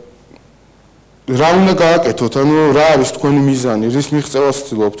 რა უნდა გააკეთოთ, ანუ რა არის თქვენი მიზანი, რის მიღწევას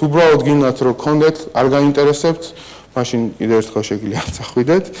ვცდილობთ? უბრალოდ გინდათ რომ გქონდეთ, არ გაინტერესებთ, მაშინ კიდევ ერთხელ შეგიძლიათ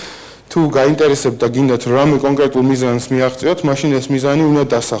წახვიდეთ. თუ გაინტერესებთ და გინდათ რომ რამე კონკრეტულ მიზანს მიაღწიოთ, მაშინ ეს მიზანი უნდა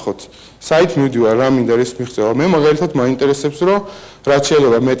დასახოთ. საით მივდივარ, რა მინდა რის მიღწევა? მე მაგალითად მაინტერესებს, რომ რაც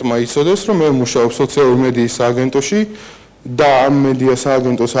შეიძლება მეტმა იცოდეს, რომ მე მუშაობ სოციალური მედიის სააგენტოში და ამ მედია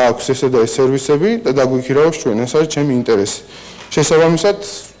სააგენტოს აქვს ესე და ეს სერვისები და დაგვიქირავებს ჩვენ, ეს არის ჩემი ინტერესი. შესაბამისად,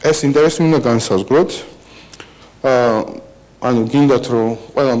 ეს ინტერესი უნდა განსაზღვროთ. ანუ გინდათ რომ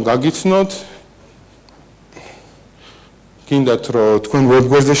ყველამ გაგიცნოთ, გინდათ რომ თქვენ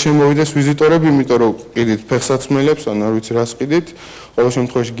ვებგვერდზე შემოვიდეს ვიზიტორები, იმიტომ რომ ყიდით ფეხსაცმელებს, ან არ ვიცი რას ყიდით. ყოველ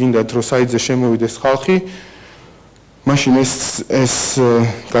შემთხვევაში გინდათ რომ საიტზე შემოვიდეს ხალხი, მაშინ ეს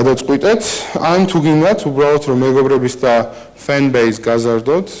გადაწყვიტეთ. ან თუ გინდათ უბრალოდ რომ მეგობრების და fan base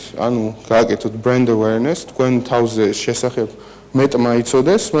გაზარდოთ, ანუ გააკეთოთ brand awareness, თქვენ თავზე შესახებ მეტმა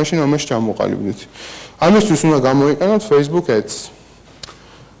იცოდეს, მაშინ ამას ჩამოყალიბდით. ამისთვის უნდა გამოიყენოთ Facebook Ads.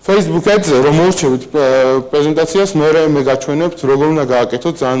 Facebook Ads-ზე რომ მოვურჩევით პრეზენტაციას, მე გაჩვენებთ როგორ უნდა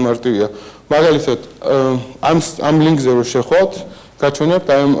გააკეთოთ, ძალიან მარტივია. მაგალითად, ამ ლინკზე რო შეხვალთ, გაჩვენებთ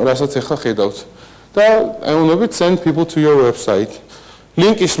აი რასაც ახლა ხედავთ. და ეუბნებით send people to your website.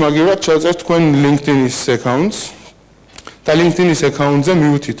 ლინკის მაგივრად ჩაწერთ თქვენ LinkedIn-ის accounts და LinkedIn-ის account-ზე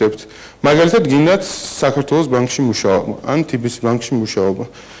მიუთითებთ. მაგალითად, გინდათ საქართველოს ბანკში მუშაობა, ან TBC ბანკში მუშაობა.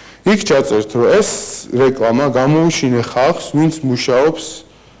 იქ ჩაწერთ, რომ ეს რეკლამა გამოუშინე ხალხს, ვინც მუშაობს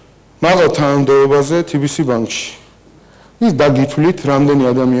მაღალ თანამდებობაზე TBC ბანკში. ის დაგითვლით, რამდენი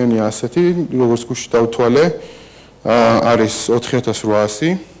ადამიანია ასეთი, როგორც გუში დავთვალე, არის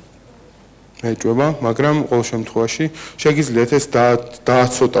 4800. ეჭვება, მაგრამ ყოველ შემთხვევაში შეგიძლიათ ეს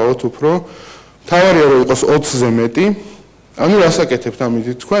დააცოტაოთ უფრო. თავარია რომ იყოს 20-ზე მეტი. ანუ რასაკეთებთ ამით?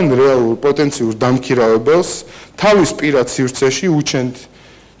 თქვენ რეალურ პოტენციურ დამქირავებელს თავის პირად სივრცეში უჩენთ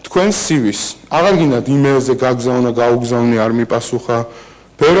თქვენს CV-ს. აღარ გინდათ იმეილზე გაგზავნა, გაუგზავნე, არ მიპასუხა.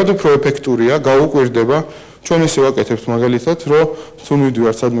 ბევრად უფრო ეფექტურია, გაუკვირდება. ჩვენ ესე ვაკეთებთ მაგალითად, რომ თუ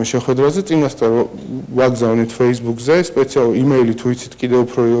მივდივართ სადმე შეხვედრაზე, წინასწარ ვაგზავნით Facebook-ზე, სპეციალურ იმეილი თუ იცით კიდევ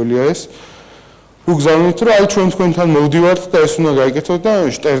უფრო იოლია ეს. უგზავნით, რომ აი ჩვენ თქვენთან მოვდივართ და ეს უნდა გაიკეთოთ და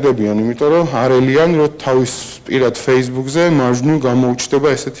შტერდებიან, იმიტომ რომ არელიან, რომ თავის პირად Facebook-ზე მარჯვნივ გამოუჩნდება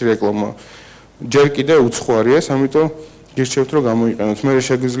ესეთი რეკლამა. ჯერ კიდევ უცხოარი ეს, ამიტომ გირჩევთ, რომ გამოიყენოთ. მე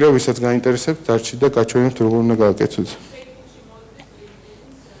შეგვიძლია ვისაც გაინტერესებთ, დარჩით და გაჩვენებთ როგორ უნდა გააკეთოთ.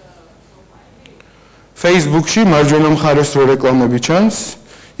 Facebook-ში მარჯვენა მხარეს რო რეკლამები ჩანს,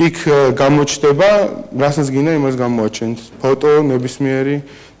 იქ გამოჩნდება, რასაც გინდა იმას გამოაჩენთ. ფოტო, ნებისმიერი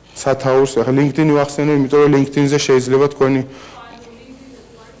სათაურს, ახლა LinkedIn-ი ვახსენე, იმიტომ რომ LinkedIn-ზე შეიძლება თქვენი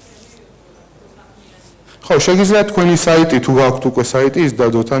ხო, შეგიძლიათ თქვენი საიტი, თუ გაქვთ უკვე საიტი, ის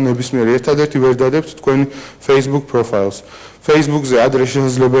დადოთ ან ნებისმიერი. ერთადერთი ვერ დადებთ თქვენი Facebook profiles. Facebook-ზე ადრეს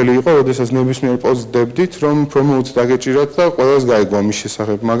შესაძლებელი იყო, როდესაც ნებისმიერ პოსტს დებდით, რომ promote დაგეჭირათ და ყველას გაიგო ამის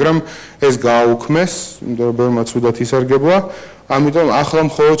შესახებ, მაგრამ ეს გააუქმეს, იმიტომ რომ ბევრმა ცუდად ისარგებლა. ამიტომ ახლა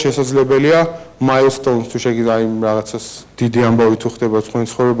მხოლოდ შესაძლებელია milestones თუ შეგიძლიათ აი რაღაცას დიდი ამბავი თუ ხდება თქვენ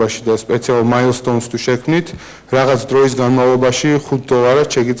ცხოვრებაში და სპეციალურ milestones თუ შექმნით, რაღაც დროის განმავლობაში $5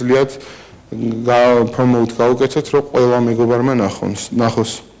 შეგიძლიათ promote გაუკეთოთ, რომ ყველა მეგობარმა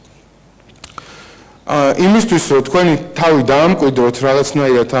ნახოს. იმისთვის რომ თქვენი თავი დაამკვიდროთ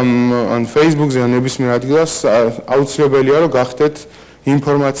რაღაცნაირად ან Facebook-ზე ან ნებისმიერ ადგილას, აუცილებელია რომ გახდეთ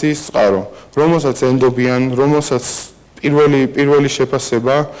ინფორმაციის წყარო, რომელსაც ენდობიან, რომელსაც პირველი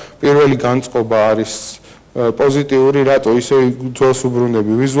შეფასება, პირველი განწყობა არის პოზიტიური, რატო ისე ძველს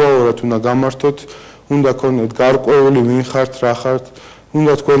უბრუნდები, ვიზუალურად უნდა გამართოთ, უნდა გქონდეთ გარკვეული ვინ ხართ, რა ხართ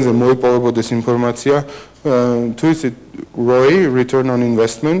უნდა თქვენზე მოიპოვებოდეს ინფორმაცია, თუ იცით ROI, return on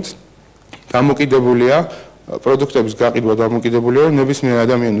investment, დამოკიდებულია პროდუქტების გაყიდვა დამოკიდებულია, რომ ნებისმიერ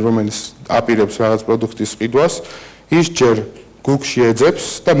ადამიანი, რომელიც აპირებს რაღაც პროდუქტის ყიდვას, ის ჯერ Google-ში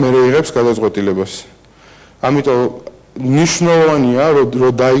ეძებს და მერე იღებს გადაწყვეტილებას. ამიტომ ნიშნულოვანია, რომ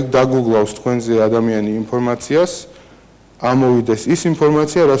დაგუგლავს თქვენზე ადამიანი ინფორმაციას, ამოვიდეს ის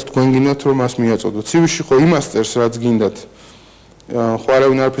ინფორმაცია, რაც თქვენ გინდათ, რომ მას მიაწოდოთ. CV-ში ხო იმას წერს, რაც გინდათ. ხო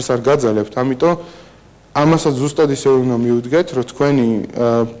არავინ არაფერს არ გაძალებთ, ამიტომ ამასაც ზუსტად ისე უნდა მიუდგეთ, რომ თქვენი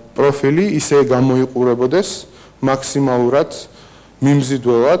პროფილი ისე გამოიყურებოდეს მაქსიმალურად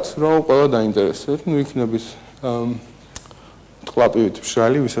მიმზიდველად, რომ ყველა დაინტერესდეს. ნუ იქნებით ტყლაპივით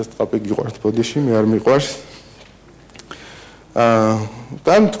მშრალი, ვისაც ტყლაპი გიყვართ ბოდიში, მე არ მიყვარს.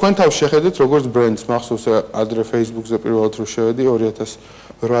 და თქვენ თავს შეხედეთ როგორც ბრენდს, მახსოვს ადრე Facebook-ზე პირველად რო შევედი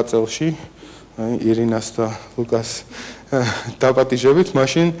 2008 წელში, ირინას და ლუკას დაპატიჟებით,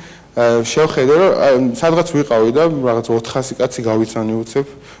 მაშინ შევხედე რომ სადღაც ვიყავი და რაღაც 400 კაცი გავიცანი უცებ,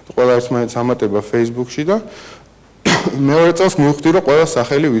 ყველა ერთმანეთს ამატება Facebook-ში და მეორე წელს მივხვდი რომ ყველა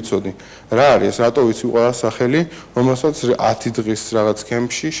სახელი ვიცოდი. რა არის, რატო ვიცი ყველა სახელი, რომელსაც 10 დღის რაღაც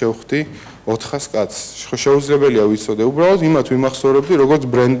კემპში შევხვდი 400 კაცს. შეუძლებელია ვიცოდე, უბრალოდ იმათ ვიმახსოვრებდი როგორც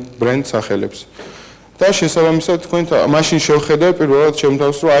ბრენდ სახელებს. და შესაბამისად თქვენ მაშინ შევხედე პირველად ჩემ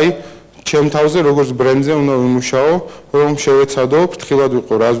თავს რომ აი ჩემ თავზე როგორც ბრენდზე უნდა ვიმუშაო, რომ შევეცადო, ფრთხილად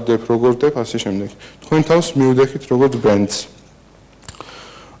ვიყო, რას ვდებ, როგორ ვდებ, ასე შემდეგ. თქვენ თავს მივდექით როგორც ბრენდს.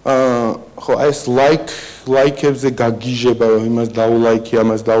 ხო, ეს ლაიქებზე გაგიჟება, იმას დაულაიქე,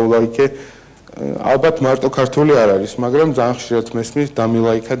 ამას დაულაიქე. ალბათ მარტო ქართული არ არის, მაგრამ ძალიან ხშირად მესმის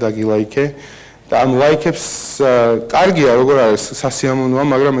დამილაიქა, დაგილაიქე. და ამ ლაიქებს კარგია, როგორ არის, სასიამოვნოა,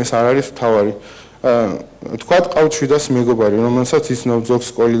 მაგრამ ეს არ არის მთავარი. თქვათ ყავთ 700 მეგობარი, რომელსაც იცნობ ზოგს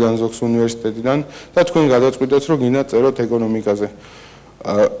სკოლიდან, ზოგს უნივერსიტეტიდან და თქვენ გადაწყვიტეთ, რომ გინდა წეროთ ეკონომიკაზე.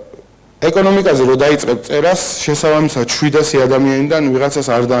 ეკონომიკაზე რო დაიწყებთ წერას, შესაბამისად 700 ადამიანიდან ვიღაცას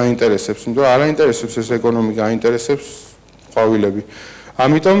არ დააინტერესებს, იმიტომ რომ არ აინტერესებს ეს ეკონომიკა, აინტერესებს ყვავილები.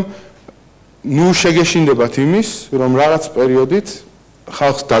 ამიტომ ნუ შეგეშინდებათ იმის, რომ რაღაც პერიოდით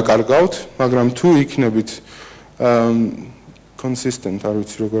ხალხს დაკარგავთ, მაგრამ თუ იქნებით consistent, არ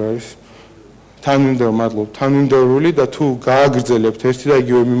ვიცი როგორ არის. თანმიმდევრული და თუ გააგრძელებთ ერთი და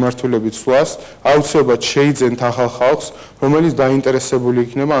იგივე მიმართულებით სვლას, აუცილებლად შეიძენთ ახალ ხალხს, რომელიც დაინტერესებული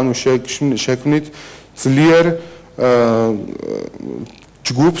იქნება, ანუ შექმნით ძლიერ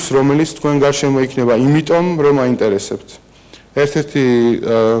ჯგუფს, რომელიც თქვენ გარშემო იქნება, იმიტომ რომ აინტერესებთ. ერთ-ერთი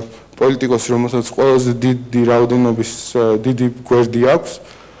პოლიტიკოსი, რომელსაც ყველაზე დიდი რაოდენობის დიდი გვერდი აქვს,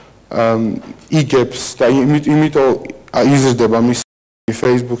 იგებს და იმიტომ იზრდება მის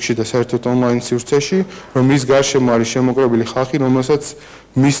Facebook-ში და საერთოდ ონლაინ სივრცეში, რომ მის გარშემო არის შემოკრებილი ხალხი, რომელსაც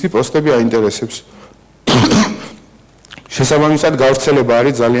მისი პოსტები აინტერესებს. შესაბამისად გავრცელება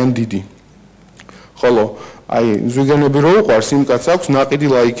არის ძალიან დიდი. ხოლო აი ზვიგენები რო უყვარს, იმ კაცს აქვს ნაყიდი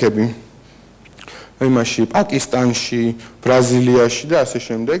ლაიქები. იმაში პაკისტანში, ბრაზილიაში და ასე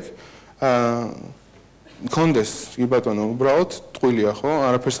შემდეგ. კონდეს, კი ბატონო, უბრალოდ ტყუილია, ხო?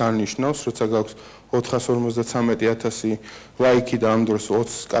 არაფერს არ ნიშნავს, როცა გაქვს 453,000 ლაიქი და ამ დროს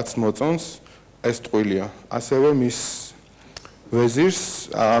 20 კაცს მოწონს, ეს ტყუილია. ასევე მის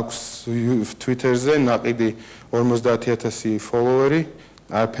ვეზირს აქვს Twitter-ზე ნაყიდი 50,000 ფოლოვერი,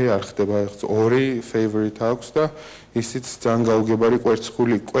 არაფერი არ ხდება, 2 favorite აქვს და ისიც ძალიან გაუგებარი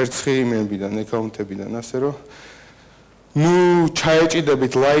კვერცხი იმებიდან, აკაუნტებიდან, ასე რომ ნუ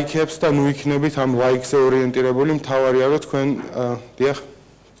ჩაეჭიდებით ლაიქებს და ნუ იქნებით ამ ლაიქზე ორიენტირებული, მთავარია რომ თქვენ დიახ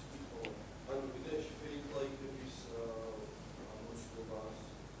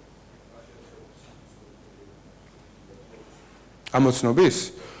ამოცნობის?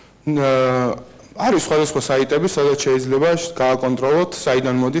 არის სხვადასხვა საიტები, სადაც შეიძლება გააკონტროლოთ,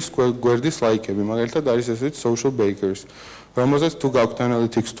 საიდან მოდის გვერდის ლაიქები. მაგალითად არის ესეთი social bakers, რომელზეც თუ გაქვთ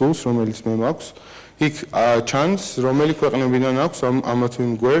analytics tools, რომელიც მე მაქვს, იქ ჩანს, რომელი ქვეყნებიდან აქვს ამათ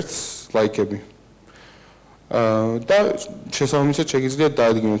იმ გვერდს ლაიქები. და შესაბამისად შეგიძლიათ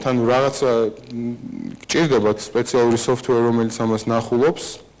დაადგინოთ, ანუ რაღაც გჭირდებათ სპეციალური software, რომელიც ამას ნახულობს.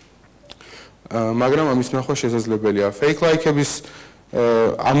 მაგრამ ამის ნახვა შესაძლებელია. Fake ლაიქების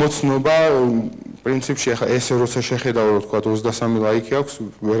ამოცნობა პრინციპში ახლა ესე როცა შეხედავ რომ თქვა 23 ლაიქი აქვს,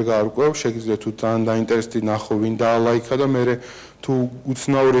 ვერ გაარკვევ, შეგიძლიათ თუ თან დაინტერესდი ნახო ვინ დაალაიქა და მე თუ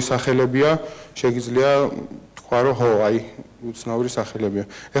უცნაური სახელებია, შეგიძლია თქვა რომ ხო, აი უცნაური სახელებია.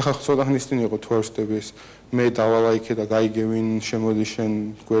 ეხლა ცოტა ხნის წინ იყო თუ არ ვსწრები ეს მე დავალაიქე და გაიგე ვინ შემოდის შენ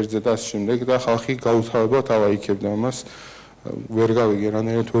გვერდზე და ასე შემდეგ და ხალხი გაუთავებად ალაიქებდა ამას. ვერ გავიგე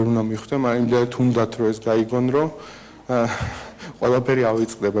რანაირად ვერ უნდა მიხვდე, მაგრამ იმდენად თუნდაც რომ ეს გაიგონ რომ ყველაფერი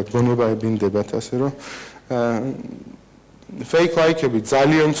ავიწყდებათ, გონება ებინდებათ, ასე რომ fake like-ები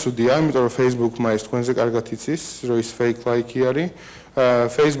ძალიან ცუდია, იმიტომ რომ Facebook-მა ის თქვენზე კარგად იცის, რომ ის fake like-ი არის.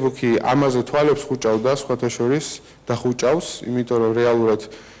 Facebook-ი ამაზე თვალებს ხუჭავდა სხვათა შორის და ხუჭავს, იმიტომ რომ რეალურად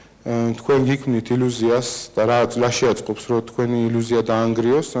თქვენ გიქმნით ილუზიას და რა შეაწყობს, რომ თქვენი ილუზია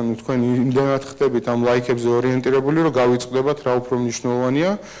დაანგრიოს, ანუ თქვენ იმდენად ხდებით ამ like-ებზე ორიენტირებული, რომ გავიწყდებათ რა უფრო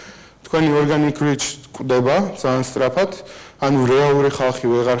მნიშვნელოვანია. თქვენი organic reach კვდება ძალიან სწრაფად, ანუ რეალური ხალხი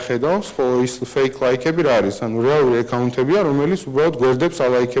ვეღარ ხედავს, ხოლო ის fake like-ები რა არის? ანუ რეალური აკაუნტებია, რომელიც უბრალოდ გვერდებს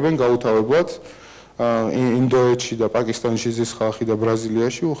ალაიქებენ გაუთავებლად. ინდოეთში და პაკისტანში ზის ხალხი და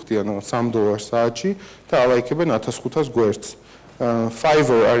ბრაზილიაში უხდიან $3 საათში და ალაიქებენ 1500 გვერდს.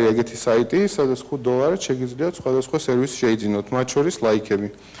 Fiverr არის ეგეთი საიტი, სადაც $5 შეგიძლიათ სხვადასხვა სერვისი შეიძინოთ, მათ შორის ლაიქები.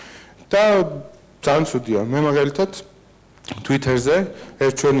 და ძალიან ცუდია. მე მაგალითად Twitter-ზე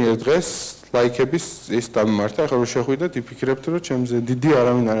ერთჩვენიერ დღეს ლაიქების ის დამმართა, ახლა რომ შეხვიდეთ, იფიქრებთ, რომ ჩემზე დიდი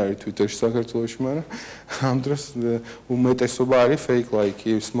არავინ არ არის Twitter-ში საქართველოში, მაგრამ ამ დროს უმეტესობა არის fake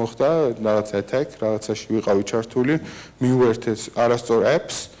like-ი. ის მოხდა რაღაც attack, რაღაცაში ვიყავი ჩართული, მივუერთეს არასწორ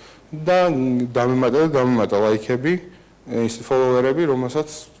apps და დამემატა ლაიქები, ის follower-ები, რომელსაც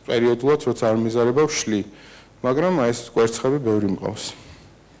პერიოდულად როცა არ მეზარება ვშლი. მაგრამ აი ეს კვერცხები ბევრი მყავს.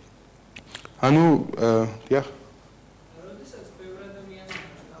 ანუ დიახ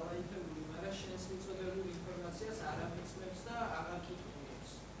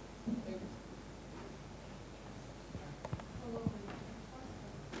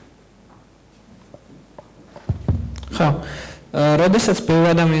როდესაც ბევრი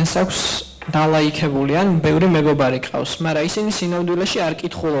ადამიანს აქვს დალაიქებული ან ბევრი მეგობარი ყავს, მაგრამ ისინი სინამდვილეში არ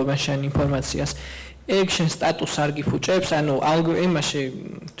კითხულობენ შენ ინფორმაციას. ეგ შენ სტატუსს არ გიფუჭებს, ანუ იმაში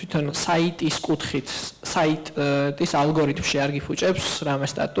თვითონ საიტის კუთხით, საიტის ალგორითმში არ გიფუჭებს რამე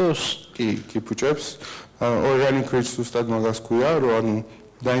სტატუსს? კი, გიფუჭებს. Organic reach ზუსტად მაგას ქვია, რომ ანუ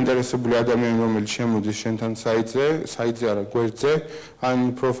დაინტერესებული ადამიანი, რომელიც შემოდის შენთან საიტზე არა, გვერდზე, ან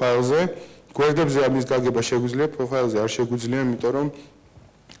პროფაილზე, გვერდებზე ამის გაგება შეგვიძლია, პროფაილზე არ შეგვიძლია, იმიტომ რომ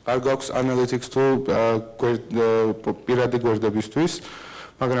არ გაქვს analytics tool პირადი გვერდებისთვის,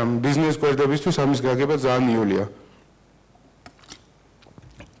 მაგრამ ბიზნეს გვერდებისთვის ამის გაგება ძალიან იოლია.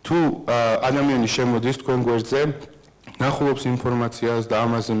 თუ ადამიანი შემოდის თქვენ გვერდზე, ნახულობს ინფორმაციას და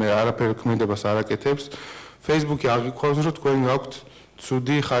ამაზე მე არაფერ ქმედებას არ აკეთებს, Facebook-ი აღიქვავს, რომ თქვენ გაქვთ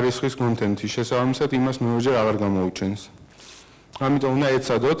ცუდი ხარისხის კონტენტი, შესაბამისად იმას მეორჯერ აღარ გამოუჩენს. ამიტომ უნდა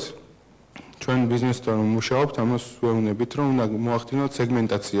ეცადოთ ჩვენ ბიზნესთან ვმუშაობთ, ამას ვეუბნებით, რომ უნდა მოახდინოთ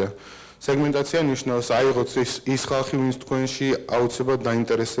სეგმენტაცია. სეგმენტაცია ნიშნავს აიღოთ ის ხალხი, ვინც თქვენში აუცილებლად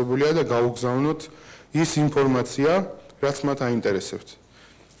დაინტერესებულია და გაუგზავნოთ ის ინფორმაცია, რაც მათ აინტერესებთ.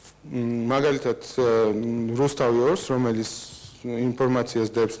 მაგალითად, რუსთავი ორს, რომელიც ინფორმაციას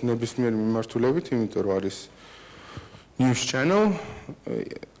დებს ნებისმიერ მიმართულებით, იმიტომ რომ არის news channel,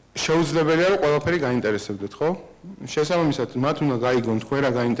 შეუძლებელია რომ ყველაფერი გაინტერესებდეთ, ხო? შესაბამისად, მათ უნდა გაიგონ თქვენ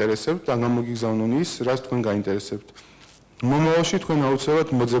რა გაინტერესებთ და გამოგიგზავნონ ის, რაც თქვენ გაინტერესებთ. მომავალში თქვენ აუცილებლად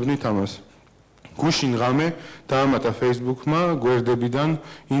მოძებნით ამას. გუშინ ღამე დაამატა Facebook-მა გვერდებიდან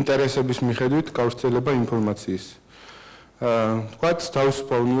ინტერესების მიხედვით გავრცელება ინფორმაციის. თქვათ,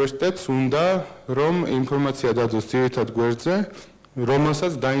 თავისუფალ უნივერსიტეტს უნდა რომ ინფორმაცია დადოს ძირითად გვერდზე,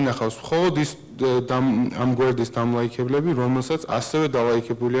 რომელსაც დაინახავს მხოლოდ ის ამ გვერდის დამლაიქებლები, რომელსაც ასევე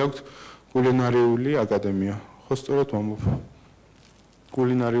დალაიქებული აქვთ კულინარიული აკადემია. ხო სწორად ვამბობ?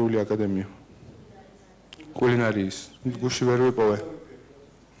 კულინარიული აკადემია. კულინარიის. გუში ვერ ვიპოვე.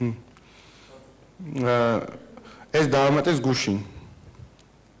 ეს დაამატეს გუშინ.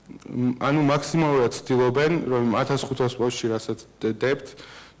 ანუ მაქსიმალურად ცდილობენ, რომ 1500 პოსტში რასაც დებთ,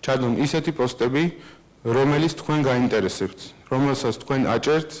 ჩადონ ისეთი პოსტები, რომელიც თქვენ გაინტერესებთ, რომელსაც თქვენ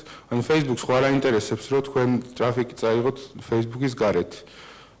აჭერთ, ანუ Facebook-ს ხო არ აინტერესებს, რომ თქვენ ტრაფიკი წაიღოთ Facebook-ის გარეთ.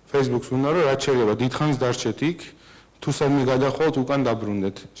 Facebook-ს უნდა რომ რაც შეიძლება დიდხანს დარჩეთ იქ, თუ სამი გადახვალთ უკან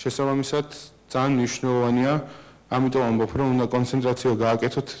დაბრუნდეთ. შესაბამისად, ძალიან მნიშვნელოვანია, ამიტომ ამბობ, რომ უნდა კონცენტრაცია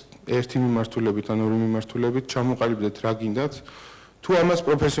გააკეთოთ ერთი მიმართულებით ან ორი მიმართულებით, ჩამოყალიბდეთ რა გინდათ. თუ ამას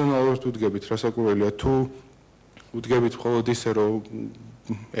პროფესიონალურად უდგებით, რასაკვირველია, თუ უდგებით მხოლოდ ისე, რომ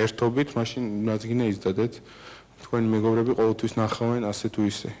ერთობით, მაშინ ნაძგინე იზდადეთ. თქვენი მეგობრები ყოველთვის ნახავენ ასე თუ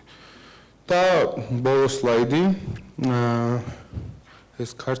ისე. და ბოლო სლაიდი,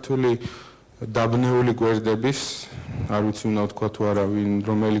 ეს ქართული დაბნეული გვერდების, არ ვიცი უნდა ვთქვა თუ არა ვინ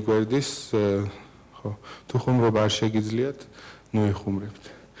რომელი გვერდის, ხო, თუ ხუმრობა არ შეგიძლიათ, ნუ იხუმრებთ.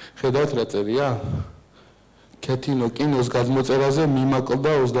 ხედავთ რა წერია? ქეთინო კინოს გადმოწერაზე მიმაკლდა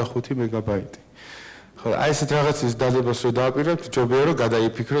 25 მეგაბაიტი. ხო, აი ესეთ რაღაცის დადებას რო დააპირებთ, ჯობია რომ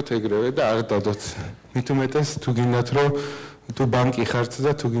გადაიფიქროთ ეგრევე და არ დადოთ. მით უმეტეს თუ გინდათ რომ თუ ბანკი ხართ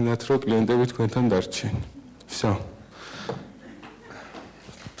და თუ გინდათ რომ კლიენტები თქვენთან დარჩენ. всё.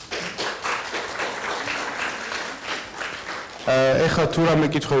 ეხლა თუ რამე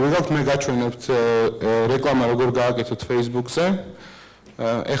კითხვები გაქვთ, მე გაჩვენებთ რეკლამა როგორ გააკეთოთ Facebook-ზე.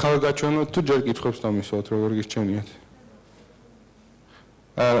 ეხლა გაჩვენოთ თუ ჯერ კითხვებს დამისვათ, როგორ გისჩენიათ.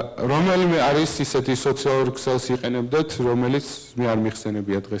 რომელიმე არის ისეთი სოციალური ქსელს იყენებდეთ, რომელიც მე არ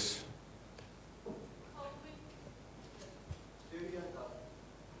მიხსენებია დღეს?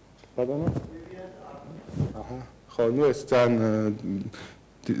 ბატონო? აჰა, ხო, ნუ ეს ძალიან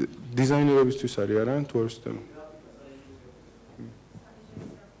დიზაინერებისთვის არის არა, თუ არ ვსწრებ.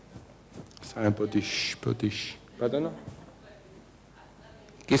 ბოდიშ. ბატონო?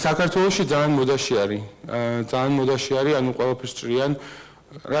 კი საქართველოში ძალიან მოდაში არის. ძალიან მოდაში არის, ანუ ყველაფერს ჭრიან.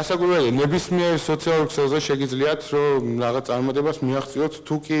 რასაკვირველია, ნებისმიერ სოციალურ ქსელზე შეგიძლიათ, რომ რაღაც წარმატებას მიაღწიოთ,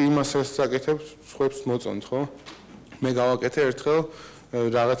 თუ კი იმას აკეთებთ, სხვებს მოწონთ, ხო? მე გავაკეთე ერთხელ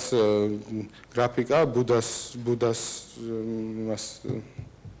რაღაც გრაფიკა ბუდას იმას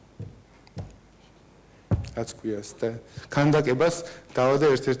რაც ქვიას და ქანდაკებას დავადე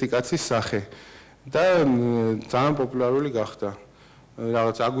ერთ-ერთი კაცის სახე და ძალიან პოპულარული გახდა.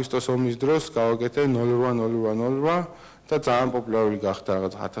 რაღაც აგვისტოს ომის დროს გავაკეთე 080808 და ძალიან პოპულარული გახდა,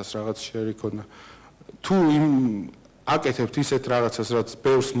 რაღაც 1000 რაღაც შერი ქონდა. თუ აკეთებთ ისეთ რაღაცას, რაც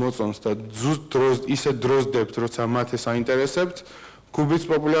ბევრს მოწონს და ზუსტ დროს ისეთ დროს დებთ, როცა მათ ეს აინტერესებთ, კუბიც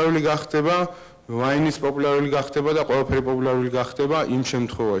პოპულარული გახდება, ვაინის პოპულარული გახდება და ყველაფერი პოპულარული გახდება იმ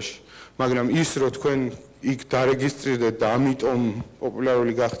შემთხვევაში. მაგრამ ის რომ თქვენ იქ დარეგისტრირდეთ და ამიტომ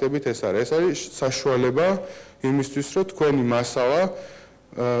პოპულარული გახდებით, ეს არის საშუალება იმისთვის, რომ თქვენი მასალა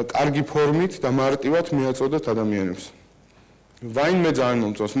კარგი ფორმით და მარტივად მიაწოდოთ ადამიანებს. ვაინ მე ძალიან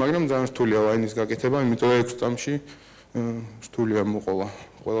მომწონს, მაგრამ ძალიან რთულია ვაინის გაკეთება, იმიტომ რომ 6 წამში რთულია მოყოლა.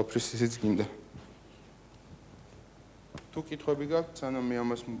 ყველაფრის ისიც გინდა. თუ კითხვები გაქვთ, სანამ მე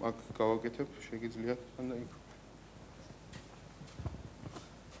ამას აქ გავაკეთებ, შეგიძლიათ და იქ.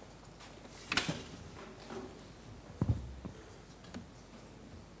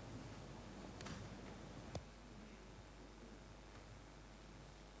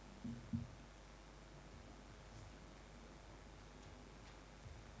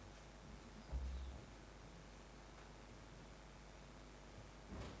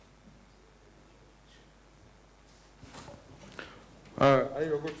 აი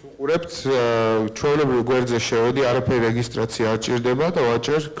როგორც უყურებთ, ჩვეულებრივ გვერდზე შევედი, არაფერი რეგისტრაცია არ ჭირდება და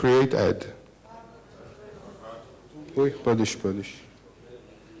ვაჭერ create ad. ბოდიშ.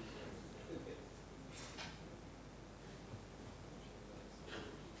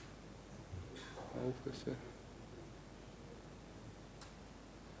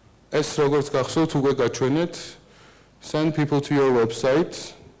 ეს როგორც გახსოვთ, უკვე გაჩვენეთ send people to your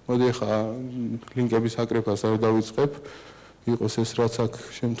website. მოდი ხა ლინკების აკრეფას არ დავიწყებ. იყოს ეს რაც აქ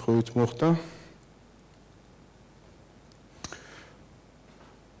შემთხვევით მოხდა.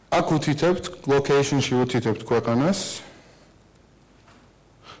 აქ უთითებთ, location-ში უთითებთ ქვეყანას.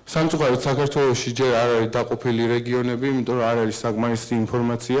 სამწუხაროდ საქართველოში ჯერ არ არის დაყოფილი რეგიონები, იმიტომ რომ არ არის საკმარისი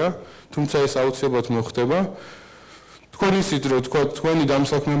ინფორმაცია, თუმცა ეს აუცილებლად მოხდება. თქვენ ისიც რომ თქვენი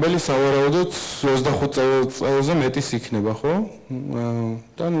დამსაქმებელი სავარაუდოდ 25 წელზე მეტის იქნება, ხო?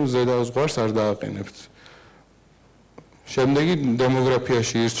 და ნუ ზედა ზღვარს არ დააყენებთ. შემდეგი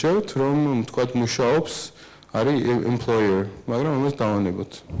დემოგრაფიაში ირჩევთ, რომ თქვათ მუშაობს, არის employer, მაგრამ ამას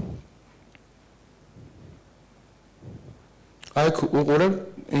დავანებოთ. აქ უყურებ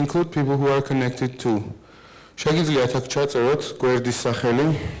include people who are connected to. შეგიძლიათ აქ ჩაწეროთ გვერდის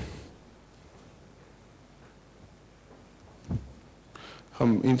სახელი.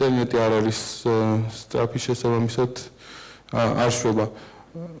 ხომ ინტერნეტი არ არის სწრაფი შესაბამისად არ შვება.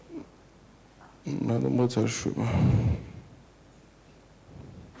 რადგანაც არ შვება.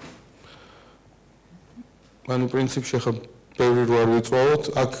 ანუ პრინციპში ხა ბევრი რო არ ვიწვავოთ,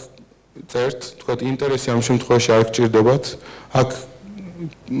 აქ წერთ, თქვათ ინტერესი ამ შემთხვევაში არ გჭირდებათ. აქ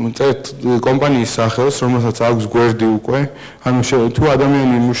წერთ კომპანიის სახელს, რომელსაც აქვს გვერდი უკვე. ანუ თუ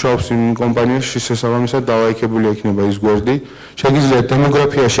ადამიანი მუშაობს იმ კომპანიაში, შესაბამისად დავაიქებული იქნება ის გვერდი. შეგიძლიათ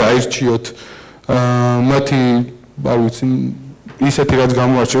დემოგრაფიაში აირჩიოთ მათი, არ ვიცი, ისეთი რაც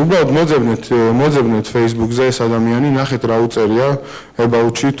გამოარჩევ, უბრალოდ მოძებნეთ Facebook-ზე ეს ადამიანი, ნახეთ რა უწერია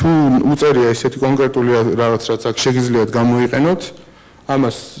about-ში, თუ უწერია ესეთი კონკრეტული რაღაც რაც აქ შეგიძლიათ გამოიყენოთ,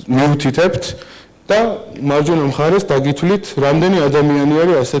 ამას მიუთითებთ და მარჯვენა მხარეს დაგითვლით, რამდენი ადამიანი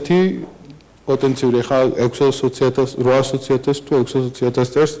არის ასეთი პოტენციური, ხა 620,000, 820,000 თუ 620,000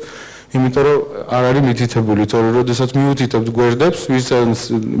 წერს, იმიტომ რომ არ არის მითითებული, თორემ როდესაც მიუთითებთ გვერდებს,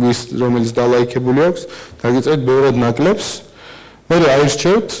 რომელიც დალაიქებული აქვს, დაგიწერთ ბევრად ნაკლებს. მე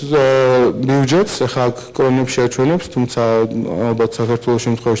აირჩევთ ბიუჯეტს, ახლა აქ კრონებში აჩვენებს, თუმცა ალბათ საქართველოს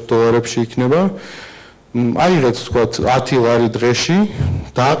შემთხვევაში დოლარებში იქნება. აიღეთ თქვათ 10 ლარი დღეში,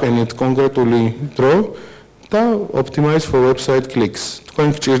 დააყენეთ კონკრეტული დრო და optimize for website clicks. თქვენ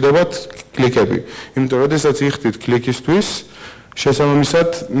გჭირდებათ კლიკები. იმიტომ რომ შესაძ იხდით კლიკისთვის შესაბამისად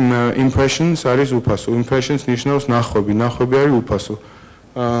impressions არის უფასო. Impressions ნიშნავს ნახვები, ნახვები არის უფასო.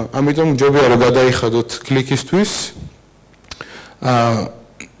 ამიტომ ჯობია რომ გადაიხადოთ კლიკისთვის.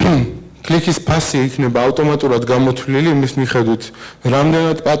 კლიკის ფასი იქნება ავტომატურად გამოთვლილი იმის მიხედვით,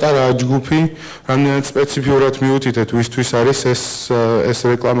 რამდენად პატარაა ჯგუფი, რამდენად სპეციფიურად მიუთითეთ, ვისთვის არის ეს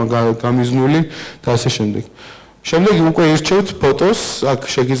რეკლამა გამიზნული და ასე შემდეგ. შემდეგ უკვე ირჩევთ ფოტოს, აქ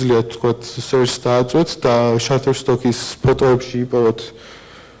შეგიძლიათ თქვათ search დააწვეთ და Shutterstock-ის ფოტოებში იპოვოთ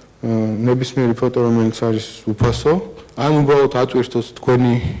ნებისმიერი ფოტო, რომელიც არის უფასო, ან უბრალოდ ატვირთოთ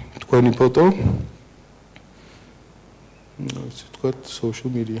თქვენი ფოტო. ასე თქვათ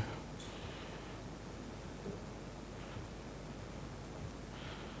social media.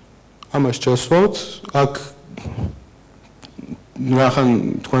 ამას ჩასვავთ, აქ ნახან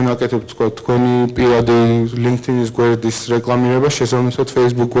თქვენ აკეთებთ თქვენი პირადი LinkedIn-ის გვერდის რეკლამირება, შესაბამისად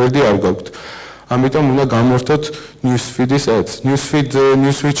Facebook გვერდი არ გაქვთ. ამიტომ უნდა გამორთოთ newsfeed-ის ads.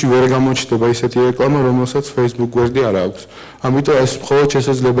 Newsfeed-ში ვერ გამოჩნდება ისეთი რეკლამა, რომელსაც Facebook გვერდი არ აქვს. ამიტომ ეს მხოლოდ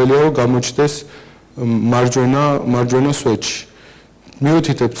შესაძლებელია, რომ გამოჩნდეს მარჯვენა სვეტში.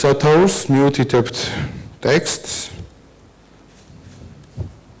 მიუთითებთ სათაურს, მიუთითებთ ტექსტს.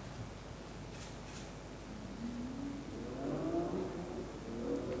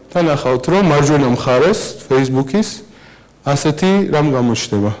 თან ახავთ რომ მარჯვენა მხარეს Facebook-ის ასეთი რამ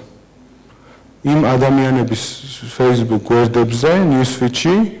გამოჩნდება. იმ ადამიანების Facebook გვერდებზე,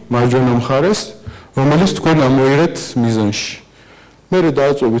 newsfeed-ში მარჯვენა მხარეს, რომელიც თქვენ ამოიღეთ მიზანში. მერე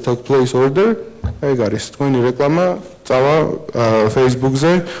დააწვევით აქ place order, ეგ არის თქვენი რეკლამა წავა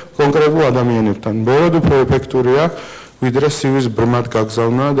Facebook-ზე კონკრეტულ ადამიანებთან. ბევრად უფრო ეფექტურია, ვიდრე CV-ს ბრმად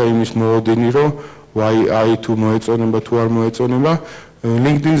გაგზავნა და იმის მოლოდინი, რომ აი თუ მოეწონება თუ არ მოეწონება.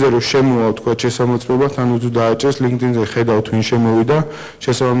 LinkedIn-ზე რო შემოვა თქვა შესამოწმება, თან უძუ დააჭერს LinkedIn-ზე ხედავთ ვინ შემოვიდა,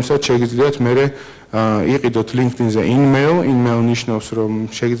 შესაბამისად შეგიძლიათ მერე იყიდოთ LinkedIn-ზე email ნიშნავს რომ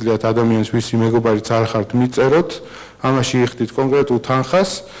შეგიძლიათ ადამიანს ვისი მეგობარიც არ ხართ მიწეროთ, ამაში იხდით კონკრეტულ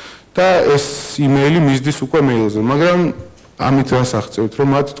თანხას და ეს email-ი მისდის უკვე mail-ზე, მაგრამ ამით რას აღწევთ, რომ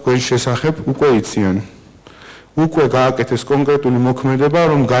მათ თქვენ შესახებ უკვე იციან. უკვე გააკეთეს კონკრეტული მოქმედება,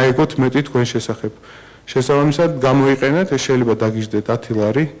 რომ გაეგოთ მეტი თქვენ შესახებ. შესაბამისად გამოიყენეთ, ეს შეიძლება დაგიждეთ 10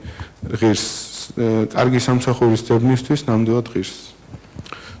 ლარი ღირს, კარგი სამსახურის ძებნისთვის ნამდვილად ღირს.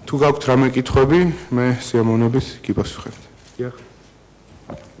 თუ გაქვთ რამე კითხვები, მე სიამოვნებით გიპასუხებთ. დიახ.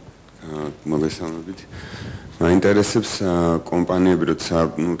 მოგესალმებით. მაინტერესებს კომპანიები, როცა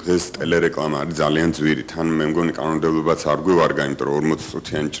დღეს ტელერეკლამა არის ძალიან ძვირი, თან მე მგონი კანონმდებლობაც არ გვევარგა, იმიტომ რომ 40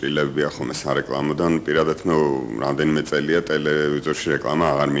 წუთიანი ჭრილებია ხოლმე სარეკლამოდან, პირადად მე რამდენიმე წელია ტელევიზორში რეკლამა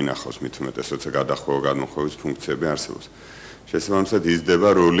აღარ მინახავს, მით უმეტეს როცა გადახვევა გადმოხვევის ფუნქციები არსებობს. შესაბამისად იზრდება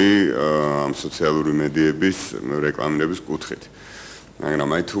როლი ამ სოციალური მედიების რეკლამირების კუთხით.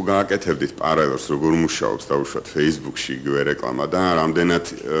 მაგრამ აი თუ გააკეთებდით პარალელს როგორ მუშაობს დაუშვათ Facebook-ში იგივე რეკლამა და რამდენად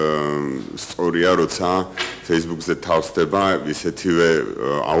სწორია როცა Facebook-ზე თავსდება ისეთივე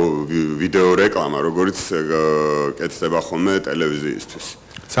ვიდეო რეკლამა როგორიც კეთდება ხოლმე ტელევიზიისთვის.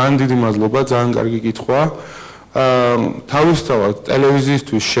 ძალიან დიდი მადლობა, ძალიან კარგი კითხვა. თავისთავად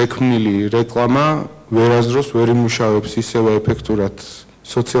ტელევიზიისთვის შექმნილი რეკლამა ვერასდროს ვერ იმუშავებს ისევე ეფექტურად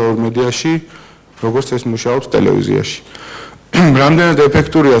სოციალურ მედიაში, როგორც ეს მუშაობს ტელევიზიაში. რამდენად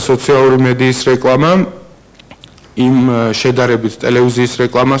ეფექტურია სოციალური მედიის რეკლამა იმ შედარებით ტელევიზიის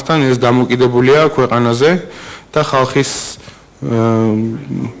რეკლამასთან, ეს დამოკიდებულია ქვეყანაზე და ხალხის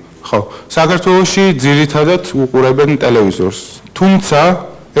საქართველოში ძირითადად უყურებენ ტელევიზორს. თუმცა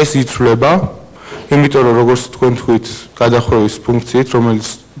ეს იცვლება, იმიტომ რომ როგორც თქვენ თქვით, გადახვევის ფუნქციით, რომელიც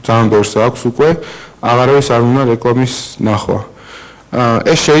ძალიან ბევრს აქვს უკვე, აღარავის არ უნდა რეკლამის ნახვა.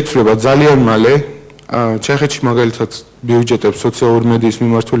 ეს შეიცვლება ძალიან მალე. ჩეხეთში მაგალითად ბიუჯეტებს სოციალური მედიის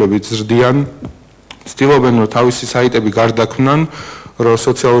მიმართულებით ზრდიან, ცდილობენ რომ თავისი საიტები გარდაქმნან, რომ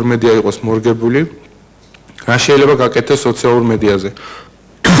სოციალური მედია იყოს მორგებული, რა შეიძლება გაკეთდეს სოციალურ მედიაზე.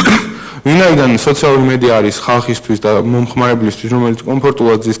 ვინაიდან სოციალური მედია არის ხალხისთვის და მომხმარებლისთვის, რომელიც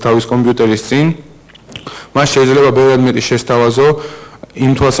კომფორტულად ზის თავის კომპიუტერის წინ, მას შეიძლება ბევრად მეტი შესთავაზო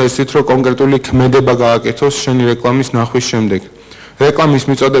იმ თვალსაზრისით, რომ კონკრეტული ქმედება გააკეთოს შენი რეკლამის ნახვის შემდეგ. რეკლამის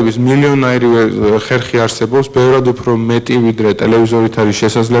მიწოდების მილიონაირი ხერხი არსებობს, ბევრად უფრო მეტი ვიდრე ტელევიზორით არის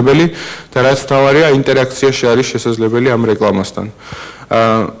შესაძლებელი და რაც თავარია ინტერაქციაში არის შესაძლებელი ამ რეკლამასთან.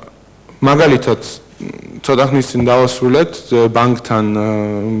 მაგალითად, ცოტა ხნის წინ დავასრულეთ ბანკთან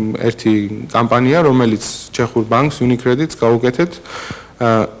ერთი კომპანია, რომელიც ჩეხურ ბანკს Unicredit's გაუკეთეთ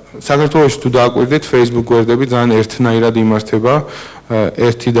საქართველოში თუ დააკვირდით, Facebook გვერდები ძალიან ერთნაირად იმართება,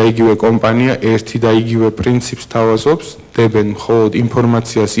 ერთი და იგივე კომპანია, ერთი და იგივე პრინციპს თავაზობს, დებენ მხოლოდ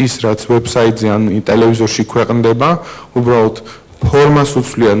ინფორმაციას ის, რაც ვებსაიტზე ან ტელევიზორში ქვეყნდება, უბრალოდ ფორმას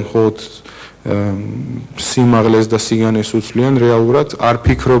უცვლიან მხოლოდ სიმაღლეს და სიგანეს უცვლიან რეალურად, არ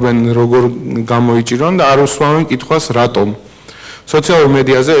ფიქრობენ როგორ გამოიჭირონ და არ უსვამენ კითხვას რატომ. სოციალურ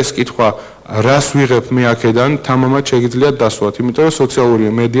მედიაზე ეს კითხვა რას ვიღებ მე აქედან თამამად შეგიძლიათ დასვათ, იმიტომ რომ სოციალური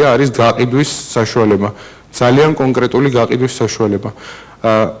მედია არის გაყიდვის საშუალება, ძალიან კონკრეტული გაყიდვის საშუალება.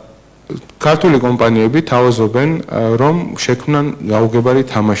 ქართული კომპანიები თავაზობენ, რომ შექმნან გაუგებარი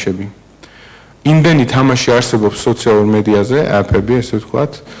თამაშები. იმდენი თამაში არსებობს სოციალურ მედიაზე, აპები, ესე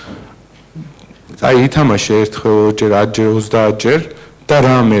ვთქვათ. აი ითამაშე ერთხელ, ორჯერ, 10ჯერ, 30ჯერ და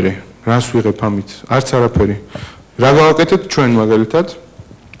რა მერე, რას ვიღებ ამით? არც არაფერი. რა გავაკეთეთ ჩვენ მაგალითად?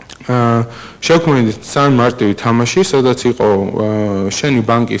 შევქმნით ძალიან მარტივი თამაში, სადაც იყო შენი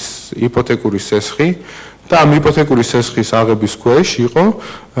ბანკის იპოთეკური სესხი და ამ იპოთეკური სესხის აღების ქვეშ იყო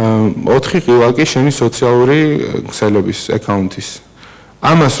 4 ღილაკი შენი სოციალური ქსელების აკაუნთის.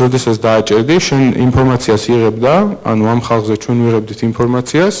 ამას როდესაც დააჭერდი, შენ ინფორმაციას იღებდა, ანუ ამ ხალხზე ჩვენ ვიღებდით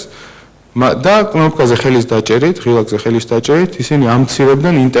ინფორმაციას და კნოპკაზე ხელის დაჭერით, ღილაკზე ხელის დაჭერით, ისინი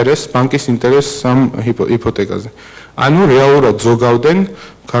ამცირებდნენ ინტერესს, ბანკის ინტერესს ამ იპოთეკაზე. ანუ რეალურად ზოგავდნენ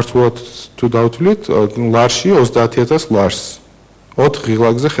ქართულად თუ დავთვლით, ლარში 30000 ლარს 4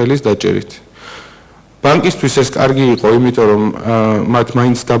 ღილაკზე ხელის დაჭერით. ბანკისთვის ეს კარგი იყო, იმიტომ რომ მათ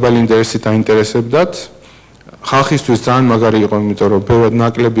მაინც დაბალი ინტერესით აინტერესებდათ. ხალხისთვის ძალიან მაგარი იყო, იმიტომ რომ ბევრად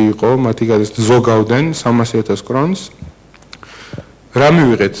ნაკლები იყო, მათი გადას ზოგავდნენ 300000 კრონს. რა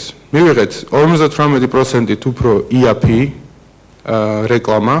მივიღეთ? მივიღეთ 58% უფრო EAP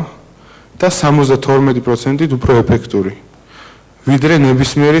რეკლამა და 72% უფრო ეფექტური. ვიდრე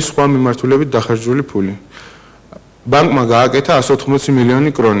ნებისმიერი სხვა მიმართულებით დახარჯული ფული. ბანკმა გააკეთა 180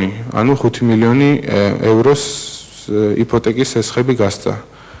 მილიონი კრონი, ანუ 5 მილიონი ევროს იპოთეკის სესხები გასცა.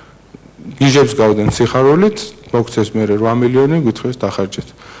 გიჟებს გავდნენ სიხარულით, მოგცეს მერე 8 მილიონი, გითხრეს დახარჯეთ.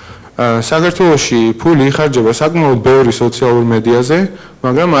 საქართველოში ფული იხარჯება საკმაოდ ბევრი სოციალურ მედიაზე,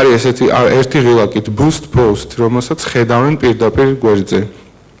 მაგრამ არის ესეთი ერთი ღილაკით boost post, რომელსაც ხედავენ პირდაპირ გვერდზე.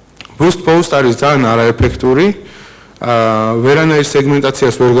 boost post არის ძალიან არაეფექტური, ვერანაირ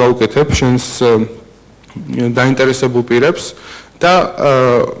სეგმენტაციას ვერ გაუკეთებ შენს დაინტერესებულ პირებს და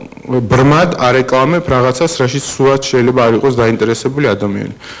ბრმად არეკლამებ რაღაცას, რაშიც სულაც შეიძლება არ იყოს დაინტერესებული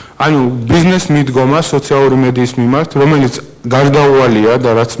ადამიანი. ანუ ბიზნეს მიდგომა სოციალური მედიის მიმართ, რომელიც გარდაუვალია და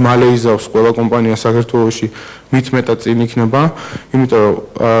რაც მალე იზავს ყველა კომპანია საქართველოში მით მეტად წინ იქნება, იმიტომ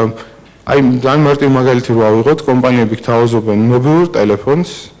რომ აი ძალიან მარტივი მაგალითი რო ავიღოთ, კომპანიები გთავაზობენ მობილურ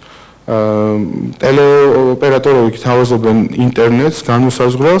ტელეფონს, ტელეოპერატორები გთავაზობენ ინტერნეტს,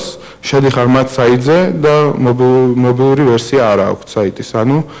 განუსაზღვრელს, შედიხარ მათ საიტზე და მობილური ვერსია არ აქვს საიტის.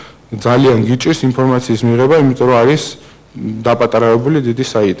 ანუ ძალიან გიჭირს ინფორმაციის მიღება, იმიტომ რომ არის დაპატარავებული დიდი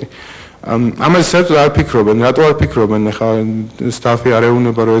საიტი. ამაზე საერთოდ არ ფიქრობენ, რატო არ ფიქრობენ, ახლა სტაფი არ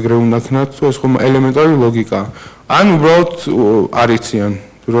ეუნება რომ ეგრე უნდა ქნათ, თუ ეს ხომ ელემენტარული ლოგიკაა. ან უბრალოდ არ იციან,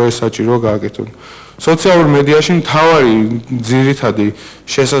 რომ ეს საჭირო გააკეთონ. სოციალურ მედიაში მთავარი ძირითადი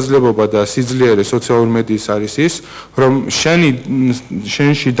შესაძლებლობა და სიძლიერე სოციალურ მედიის არის ის, რომ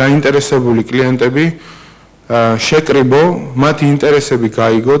შენში დაინტერესებული კლიენტები შეკრიბო, მათი ინტერესები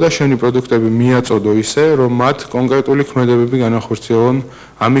გაიგო და შენი პროდუქტები მიაწოდო ისე, რომ მათ კონკრეტული ქმედებები განახორციელონ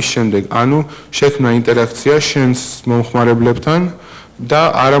ამის შემდეგ. ანუ შექმნა ინტერაქცია შენს მომხმარებლებთან და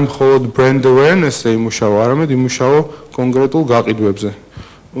არა მხოლოდ brand awareness-ზე იმუშაო, არამედ იმუშაო კონკრეტულ გაყიდვებზე.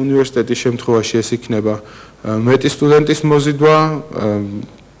 უნივერსიტეტის შემთხვევაში ეს იქნება მეტი სტუდენტის მოზიდვა,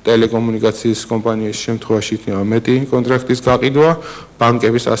 ტელეკომუნიკაციის კომპანიის შემთხვევაში იქნება მეტი კონტრაქტის გაყიდვა,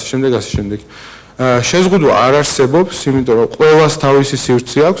 ბანკების ასე შემდეგ, ასე შემდეგ. შეზღუდვა არ არსებობს, იმიტომ რომ ყველას თავისი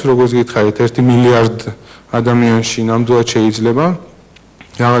სივრცე აქვს, როგორც გითხარით, 1 მილიარდ ადამიანში ნამდვილად შეიძლება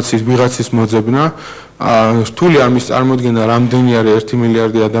ვიღაცის მოძებნა. რთული ამის წარმოქმნა რამდენი არის 1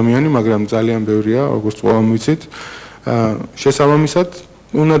 მილიარდი ადამიანი, მაგრამ ძალიან ბევრია, როგორც ყველამ ვიცით. შესაბამისად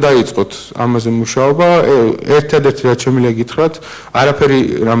უნდა დაიწყოთ ამაზე მუშაობა. ერთადერთი რაც შემიძლია გითხრათ, არაფერი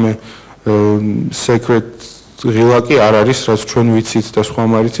რამე secret ღილაკი არ არის, რაც ჩვენ ვიცით და სხვა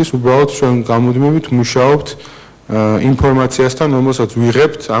მარიცის, უბრალოდ ჩვენ გამუდმებით მუშაობთ ინფორმაციასთან, რომელსაც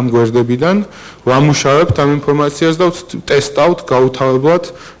ვიღებთ ამ გვერდებიდან, ვამუშავებთ ამ ინფორმაციას და ტესტავთ გაუთავებლად,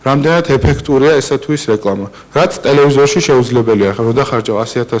 რამდენად ეფექტურია ესა თუ ის რეკლამა. რაც ტელევიზორში შეუძლებელია, ხო, რომ დახარჯავ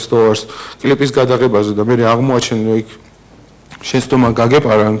 $100,000 კლიპის გადაღებაზე და მე აღმოაჩენ, რომ იქ შეცდომა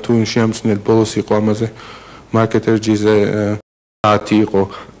გაგეპარა, თუ შეამჩნიეთ ბოლოს იყო ამაზე მარკეტინგზე 10 იყო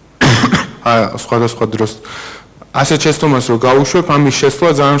სხვადასხვა დროს ასეთ შეცდომას რო გავუშვებ, ამის შესვლა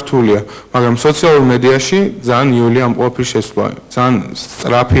ძალიან რთულია, მაგრამ სოციალურ მედიაში ძალიან იოლია ამ ყველაფრის შესვლა. ძალიან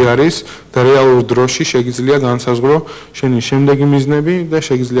სწრაფი არის და რეალურ დროში შეგიძლია განსაზღვრო შენი შემდეგი მიზნები და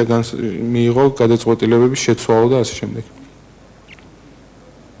შეგიძლია მიიღო გადაწყვეტილებების შეცვალა და ასე შემდეგ.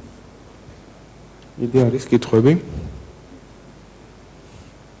 იდი არის კითხვები?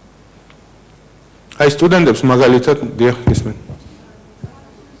 აი სტუდენტებს მაგალითად დიახ ისმენ.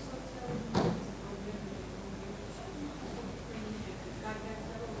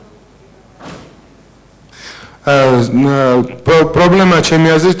 პრობლემა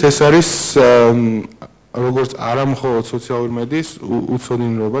ჩემი აზრით ეს არის როგორც არამხოლოდ სოციალური მედიის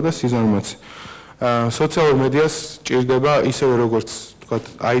უცოდინრობა და სიზარმაცე. სოციალურ მედიას ჭირდება ისევე როგორც თქვათ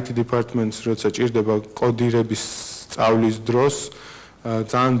IT departments როცა ჭირდება კოდირების სწავლის დროს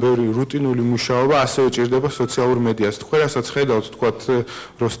ძალიან ბევრი რუტინული მუშაობა ასევე ჭირდება სოციალურ მედიას. თქვენ რასაც ხედავთ თქვათ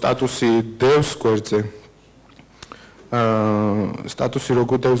რომ სტატუსი დევს გვერდზე სტატუსი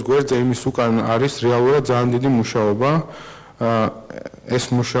როგორ დევს გვერდზე იმის უკან არის რეალურად ძალიან დიდი მუშაობა. ეს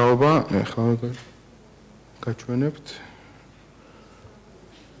მუშაობა ახლა გაჩვენებთ.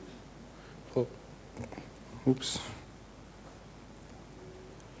 ხო. უპს.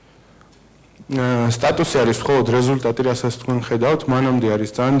 სტატუსი არის მხოლოდ რეზულტატი, რასაც თქვენ ხედავთ, მანამდე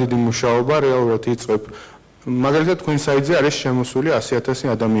არის ძალიან დიდი მუშაობა, რეალურად იწყებ. მაგალითად თქვენ საიტზე არის შემოსული 100,000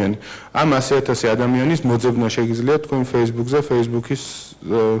 ადამიანი. ამ 100,000 ადამიანის მოძებნა შეგიძლიათ თქვენ Facebook-ზე, Facebook-ის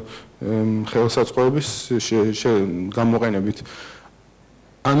ხელსაწყოების გამოყენებით.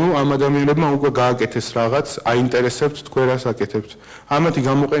 ანუ ამ ადამიანებმა უკვე გააკეთეს რაღაც, აინტერესებთ თქვენ რას აკეთებთ. ამათი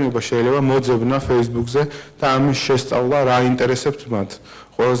გამოყენება შეიძლება მოძებნა Facebook-ზე და ამის შესწავლა რა აინტერესებთ მათ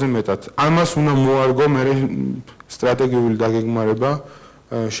ყველაზე მეტად. ამას უნდა მოარგო მე სტრატეგიული დაგეგმარება.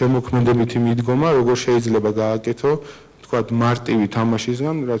 შემოქმედებითი მიდგომა, როგორ შეიძლება გააკეთო, თქვათ მარტივი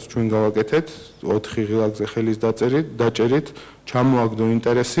თამაშისგან, რაც ჩვენ გავაკეთეთ, 4 ღილაკზე ხელის დაჭერით, ჩამოაგდო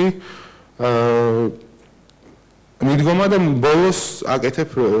ინტერესი. მიდგომა და ბოლოს აკეთებ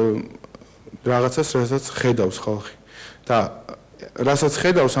რაღაცას, რასაც ხედავს ხალხი. და რასაც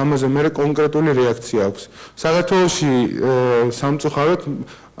ხედავს, ამაზე მე კონკრეტული რეაქცია აქვს. საქართველოში სამწუხაროდ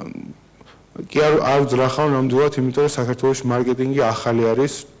კი არ ვძრახავ ნამდვილად, იმიტომ რომ საქართველოში მარკეტინგი ახალი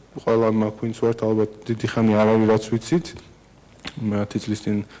არის, ყველა მაგ ვინც ვართ ალბათ დიდი ხანი არ არის რაც ვიცით. მე 10 წლის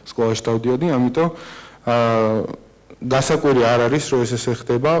წინ სკოლაში დავდიოდი, ამიტომ გასაკვირი არ არის, რომ ეს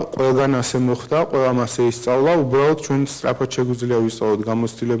ხდება, ყველგან ასე მოხდა, ყველამ ასე ისწავლა, უბრალოდ ჩვენ სწრაფად შეგვიძლია ვისწავლოთ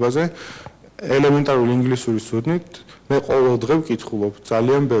გამოცდილებაზე, ელემენტარული ინგლისურის ცოდნით, მე ყოველ დღე ვკითხულობ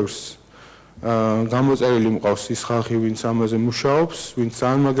ძალიან ბევრს. გამოწერილი მყავს ის ხალხი, ვინც ამაზე მუშაობს, ვინც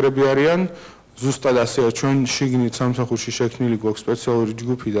ძალიან მაგრები არიან, ზუსტად ასეა ჩვენ შიგნით სამსახურში შექმნილი გვაქვს სპეციალური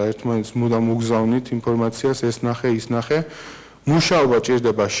ჯგუფი და ერთმანეთს მუდამ უგზავნით ინფორმაციას, ეს ნახე, ის ნახე. მუშაობა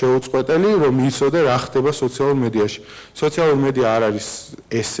ჭირდება შეუწყვეტელი, რომ იცოდე რა ხდება სოციალურ მედიაში. სოციალური მედია არ არის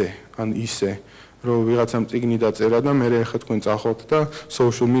ესე, ან ისე, რომ ვიღაცამ წიგნი დაწერა და მე ახლა თქვენ წახოთ და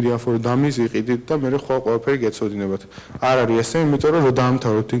social media for dummies იყიდით და მე ხვალ ყველაფერი გეცოდინებათ. არ არის ესე, იმიტომ რომ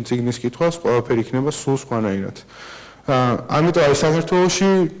დაამთავროთ იმ წიგნის კითხვას, ყველაფერი იქნება სულ სხვანაირად. ამიტომ აი საქართველოში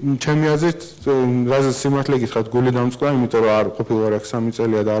ჩემი აზრით, რაზეც სიმართლე გითხრათ, გული დამწყდა, იმიტომ რომ არ ყოფილვარ აქ 3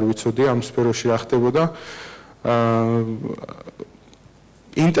 წელია და არ ვიცოდი ამ სფეროში რა ხდებოდა.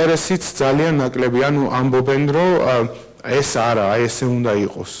 ინტერესიც ძალიან ნაკლები, ანუ ამბობენ, რომ ეს არა, აი ესე უნდა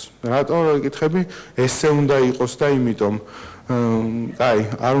იყოს. რატომ რა გიკითხები? ესე უნდა იყოს და იმიტომ აი,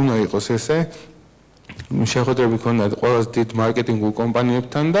 არ უნდა იყოს ესე. შეხვედრები ქონდა ყველაზე დიდ მარკეტინგულ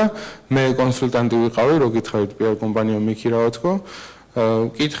კომპანიებთან და მე კონსულტანტი ვიყავი, რო გითხარით PR კომპანია მიქირავა თქო.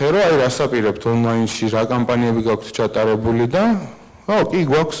 კითხე რომ აი რას აპირებთ ონლაინში, რა კამპანიები გაქვთ ჩატარებული და კი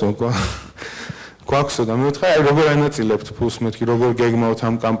გვაქვსო. გვაქვსო და მე ვთქვა, აი როგორ ანაწილებთ ფულს, მეთქი როგორ გეგმავთ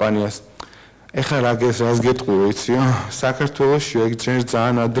ამ კამპანიას. ეხლა რას გეტყვი, ვიცი, საქართველოში ეგ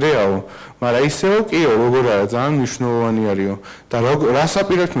ძალიან ადრეაო, მაგრამ ისევ კიო, როგორ არა, ძალიან მნიშვნელოვანი არისო. და რას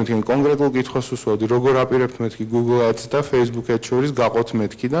აპირებთ მეთქი, კონკრეტულ კითხვას უსვადი, როგორ აპირებთ მეთქი Google Ads და Facebook Ads შორის გაყოთ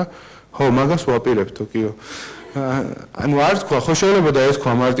მეთქი და ხო, მაგას ვაპირებთო, კიო. ანუ არ თქვა, ხო შეიძლება და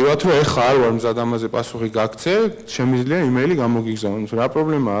ეთქვა მარტივად, რომ ეხლა არ ვარ მზად ამაზე პასუხი გაქცე, შემიძლია იმეილი გამოგიგზავნოთ. რა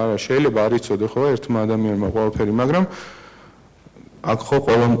პრობლემა არა, შეიძლება არ იცოდე ხო ერთმა ადამიანმა ყველაფერი, მაგრამ აქ ხო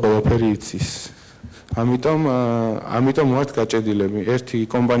ყველაფერი იცის. ამიტომ ვართ გაჭედილები. ერთი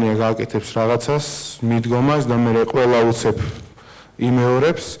კომპანია გააკეთებს რაღაცას, მიდგომას და მე ყველა უცებ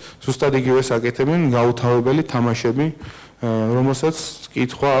იმეორებს, ზუსტად იგივეს აკეთებენ გაუთავებელი თამაშები, რომელსაც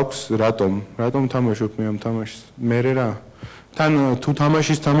კითხვა აქვს, რატომ თამაშობ მე ამ თამაშს? მე რა? თან თუ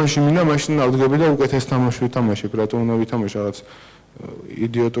თამაში მინდა, მაშინ ავდგები და უკეთეს თამაში ვითამაშებ, რატომ უნდა ვითამაშო რაღაც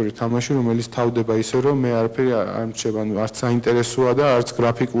იდიოტური თამაში, რომელიც თავდება ისე, რომ მე არაფერი არ მრჩება, არც საინტერესოა და არც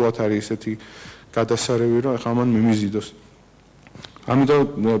გრაფიკულად არის ესეთი გადასარევი რომ ეხლა მან მიმიზიდოს. ამიტომ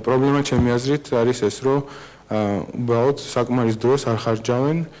პრობლემა ჩემი აზრით არის ეს რომ უბრალოდ საკმარის დროს არ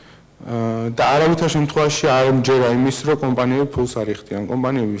ხარჯავენ და არავითარ შემთხვევაში არ მჯერა იმის რომ კომპანიები ფულს არ იხდიან.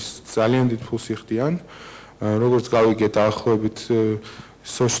 კომპანიები ძალიან დიდ ფულს იხდიან. როგორც გავიგეთ ახლობით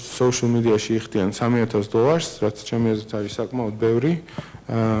social media-ში იხდიან $3,000, რაც ჩემი აზრით არის საკმაოდ ბევრი.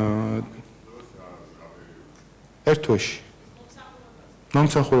 ერთ თვეში.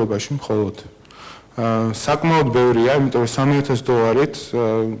 მომსახურებაში მხოლოდ. საკმაოდ ბევრია, იმიტომ რომ $3,000-ით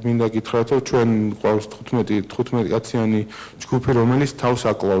მინდა გითხრათ, რომ ჩვენ ყავს 15 კაციანი ჯგუფი, რომელიც თავს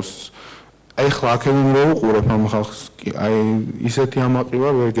აკლავს. ეხლა აქედან რო უყურებ ამ ხალხს, აი ისეთი ამაყი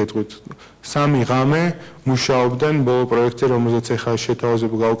ვარ, ვერ გეტყვით. 3 ღამე მუშაობდნენ ბოლო პროექტზე, რომელზეც ეხლა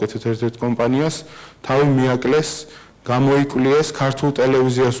შეთავაზება გავუკეთეთ ერთ-ერთ კომპანიას, თავი მიაკლეს, გამოიკვლიეს, ქართულ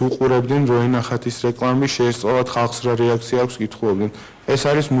ტელევიზიას უყურებდნენ, რო ენახათ ის რეკლამი, შეესწავლათ ხალხს რა რეაქცია აქვს, კითხულობდნენ. ეს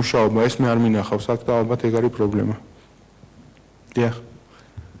არის მუშაობა, ეს მე არ მინახავს აქ და ალბათ ეგ არის პრობლემა. დიახ.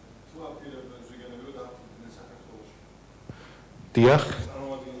 დიახ.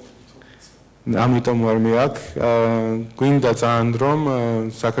 ამიტომ ვარ მე აქ. გვინდა ძალიან რომ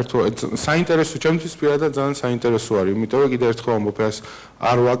საქართველოს საინტერესო ჩემთვის პირადად ძალიან საინტერესო არის, იმიტომ რომ კიდევ ერთხელ ვამბობ, ეს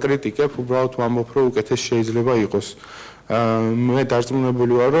არ ვაკრიტიკებ, უბრალოდ ვამბობ, რომ უკეთეს შეიძლება იყოს. მე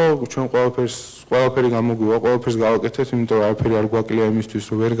დარწმუნებული ვარ, რომ ჩვენ ყველაფერი გამოგვივა, ყველაფერს გავაკეთეთ, იმიტომ რომ არაფერი არ გვაკლია იმისთვის,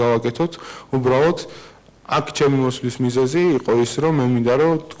 რომ ვერ გავაკეთოთ. უბრალოდ აქ ჩემი მოსვლის მიზეზი იყო ის, რომ მე მინდა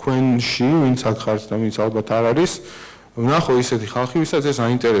რომ თქვენში, ვინც აქ ხართ და ვინც ალბათ არ არის, ვნახო ისეთი ხალხი, ვისაც ეს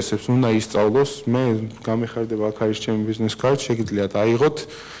აინტერესებს, უნდა ისწავლოს. მე გამეხარდება აქ არის ჩემი ბიზნეს კარტი, შეგიძლიათ აიღოთ,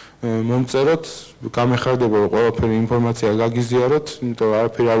 მომწეროთ, გამეხარდება რომ ყველაფერი ინფორმაცია გაგიზიაროთ, იმიტომ რომ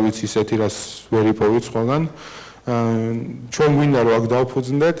არაფერი არ ვიცი ისეთი, რაც ვერ იპოვით სხვაგან. ჩვენ გვინდა რომ აქ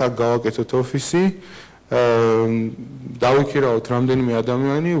დავფუძნდეთ, აქ გავაკეთოთ ოფისი, დავიქირავოთ რამდენიმე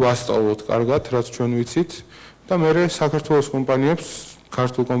ადამიანი, ვასწავლოთ კარგად, რაც ჩვენ ვიცით და მე საქართველოს კომპანიებს,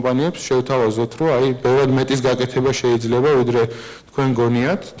 ქართულ კომპანიებს შევთავაზოთ, რომ აი ბევრად მეტის გაკეთება შეიძლება, ვიდრე თქვენ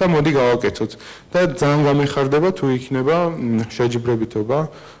გონიათ და მოდი გავაკეთოთ. და ძალიან გამეხარდება თუ იქნება შეჯიბრებითობა,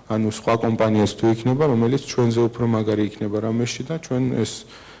 ანუ სხვა კომპანიას თუ იქნება, რომელიც ჩვენზე უფრო მაგარი იქნება რამეში და ჩვენ ეს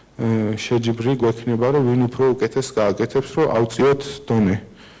შეჯიბრი გვექნება, რომ ვინ უფრო უკეთეს გააკეთებს, რომ ავწიოთ დონე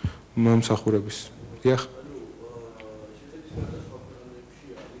მომსახურების. დიახ.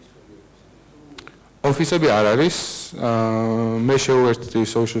 ოფისები არ არის. მე შევერთდი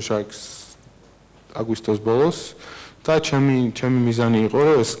SocialSharks აგვისტოს ბოლოს და ჩემი მიზანი იყო,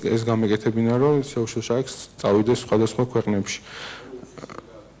 რომ ეს გამეკეთებინა, რომ SocialSharks წავიდეს სხვადასხვა ქვეყნებში.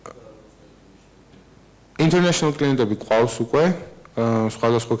 International klientები ყავს უკვე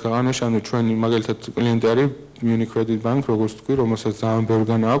სხვადასხვა ქვეყანაში, ანუ ჩვენი მაგალითად კლიენტი არის Unicredit Bank, როგორც თქვი, რომელსაც ძალიან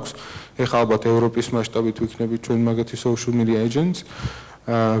ბევრგან აქვს. ეხლა ალბათ ევროპის მასშტაბით ვიქნებით ჩვენ მაგათი social media agents.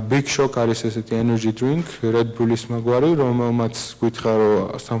 Big Shock არის ესეთი energy drink, Red Bull-ის მაგვარი, რომელმაც გითხრა,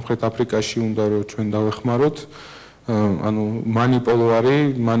 რომ სამხრეთ აფრიკაში უნდა რომ ჩვენ დავეხმაროთ. ანუ Manipolo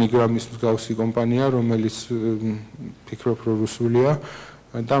არის, MoneyGram-ის მსგავსი კომპანია, რომელიც ფიქრობ რომ რუსულია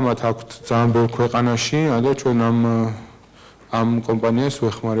და მათ აქვთ ძალიან ბევრ ქვეყანაში და ჩვენ ამ კომპანიას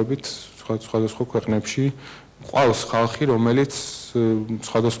ვეხმარებით სხვადასხვა ქვეყნებში. ყავს ხალხი, რომელიც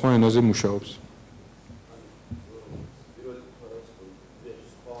სხვადასხვა ენაზე მუშაობს.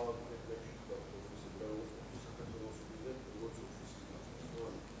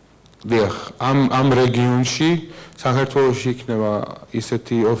 დიახ, ამ რეგიონში საქართველოში იქნება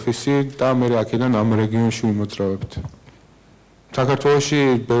ისეთი ოფისი და მე აქედან ამ რეგიონში ვიმოძრავებთ.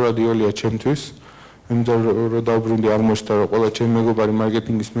 საქართველოში ბევრად იოლია ჩემთვის, იმიტომ რომ დავბრუნდი არ მოშთა რომ ყველა ჩემი მეგობარი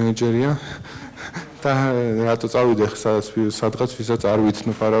მარკეტინგის მენეჯერია და რატო წავიდე სადღაც ვისაც არ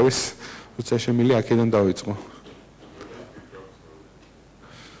ვიცნობ არავის, როცა შემიძლია აქედან დავიწყო.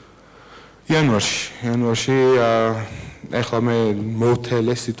 იანვარში ეხლა მე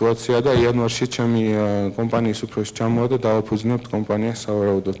მოვთელე სიტუაცია და იანვარში ჩემი კომპანიის უფროსი ჩამოვა და დავაფუძნებთ კომპანიას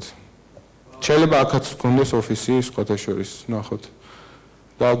სავარაუდოდ. შეიძლება აქაც გქონდეს ოფისი სხვათა შორის, ნახოთ.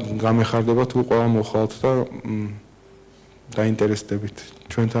 და გამეხარდება თუ ყველა მოხალთ და დაინტერესდებით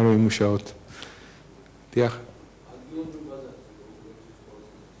ჩვენთან რომ იმუშაოთ. დიახ.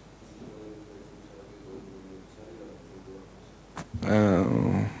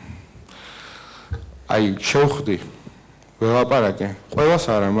 აი შევხვდი ველაპარაკე ყველას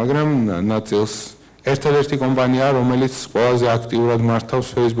არა, მაგრამ ნაწილს ერთადერთი კომპანია რომელიც ყველაზე აქტიურად მართავს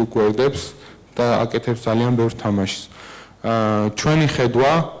Facebook გვერდებს და აკეთებს ძალიან ბევრ თამაშს. ჩვენი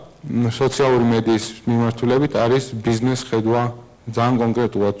ხედვა სოციალური მედიის მიმართულებით არის ბიზნეს ხედვა ძალიან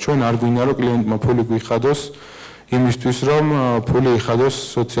კონკრეტულად. ჩვენ არ გვინდა რომ კლიენტმა ფული გვიხადოს იმისთვის რომ ფული იხადოს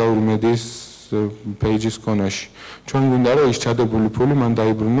სოციალური მედიის პეიჯის კონაში. ჩვენ გვინდა რომ ის ჩადებული ფული მან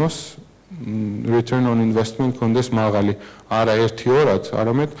დაიბრუნოს return on investment კონდეს მაღალი. არა 1-2-ად,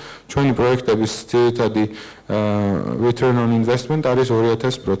 არამედ ჩვენი პროექტების ძირითადი return on investment არის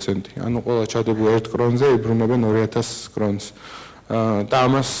 2000%. ანუ ყველა ჩადებულ 1 კრონზე იბრუნებენ 2000 კრონს. და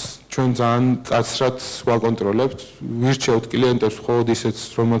ამას ჩვენ ძალიან წაცრად ვაკონტროლებთ. ვირჩევთ კლიენტებს მხოლოდ ისეთ,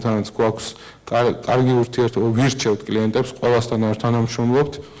 რომელთანაც გვაქვს კარგი ურთიერთობა, ვირჩევთ კლიენტებს, ყველასთან არ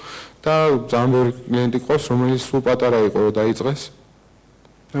თანამშრომლობთ და ძალიან ბევრი კლიენტი ყავს, რომელიც სულ პატარა იყო, რომ დაიწყეს.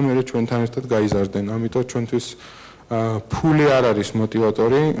 და მე ჩვენთან ერთად გაიზარდნენ. ამიტომ ჩვენთვის ფული არ არის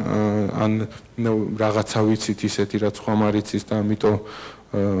მოტივატორი, ან რაღაცა ვიცით ისეთი, რაც ხომ არ იცის და ამიტომ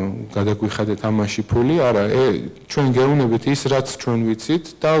გადაგვიხადეთ ამაში ფული, არა, ჩვენ გეუბნებით ის, რაც ჩვენ ვიცით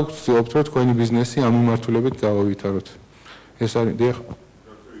და ვცდილობთ, რომ თქვენი ბიზნესი ამ მიმართულებით გავავითაროთ. ეს არის, დიახ.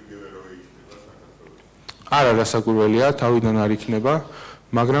 არა, რასაკვირველია, თავიდან არ იქნება,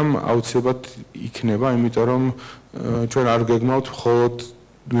 მაგრამ აუცილებლად იქნება, იმიტომ რომ ჩვენ არ გეგმავთ მხოლოდ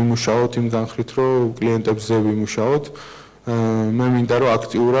ვიმუშაოთ იმ განხრით, რომ კლიენტებზე ვიმუშაოთ. მე მინდა, რომ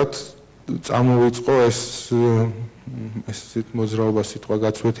აქტიურად წამოვიწყო ესეთ მოძრაობა სიტყვა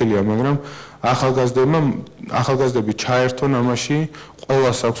გაცვეთილია, მაგრამ ახალგაზრდები ჩაერთონ ამაში,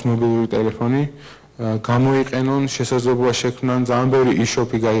 ყველას აქვს მობილური ტელეფონი, გამოიყენონ, შესაძლებლობა შექმნან, ძალიან ბევრი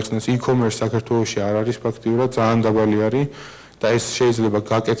e-shop-ი გაიხსნეს, e-commerce საქართველოში არ არის ფაქტიურად, ძალიან დაბალი არის და ეს შეიძლება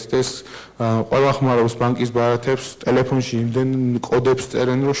გაკეთდეს. ყველა ხმარობს ბანკის ბარათებს, ტელეფონში იმდენ კოდებს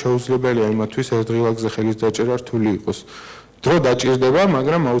წერენ, რომ შეუძლებელია იმათთვის ერთდღიურზე ხელის დაჭერა რთული იყოს. დრო დაჭირდება,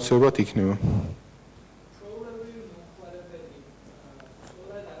 მაგრამ აუცილებლად იქნება.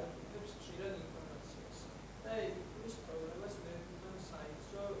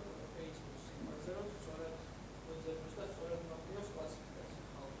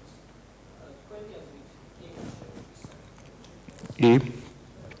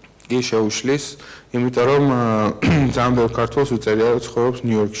 კი შეუშლის, იმიტომ რომ ძალიან ბევრ ქართველს უწერია, რომ ცხოვრობს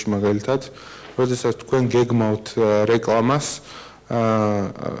ნიუ-იორკში მაგალითად, როდესაც თქვენ გეგმავთ რეკლამას,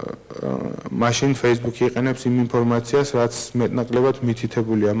 მაშინ Facebook-ი იყენებს იმ ინფორმაციას, რაც მეტნაკლებად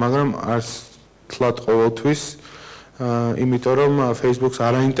მითითებულია, მაგრამ არც თლად ყოველთვის, იმიტომ რომ Facebook-ს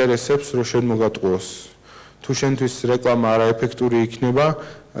არ აინტერესებს, რომ შენ მოგატყუოს. თუ შენთვის რეკლამა არაეფექტური იქნება,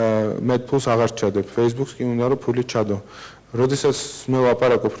 მეტ ფულს აღარ ჩადებ. Facebook-ს კი უნდა რომ ფული ჩადო. როდესაც მე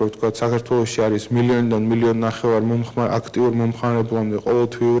ვაპარაკობ, რომ თქვა საქართველოში არის 1,000,000-დან 1,500,000 აქტიურ მომხმარებლამდე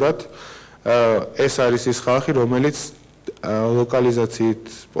ყოველთვიურად, ეს არის ის ხალხი, რომელიც ლოკალიზაციით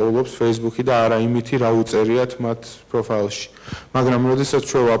პოულობს Facebook-ი და არა იმითი, რა უწერიათ მათ პროფაილში. მაგრამ როდესაც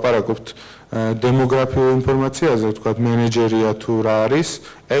ჩვენ ვაპარაკობთ დემოგრაფიულ ინფორმაციაზე, თქვა მენეჯერია თუ რა არის,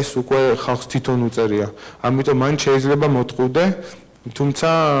 ეს უკვე ხალხს თვითონ უწერია. ამიტომ მან შეიძლება მოტყუდე, თუმცა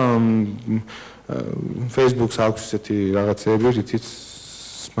Facebook-ს აქვს ესეთი რაღაცეები, რითიც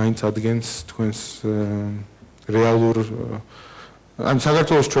მაინც ადგენს თქვენს რეალურ ან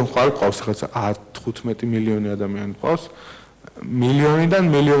საქართველოს ჩვენ ყავს რაღაცა 15 მილიონი ადამიანი ყავს, 1,000,000-დან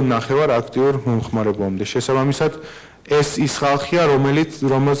 1,500,000 აქტიურ მომხმარებლამდე. შესაბამისად, ეს ის ხალხია,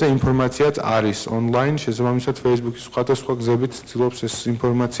 რომელზე ინფორმაციაც არის ონლაინ, შესაბამისად Facebook-ის სხვადასხვა გზებით ცდილობს ეს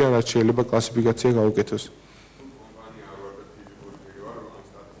ინფორმაცია, რაც შეიძლება კლასიფიკაცია გაუკეთოს.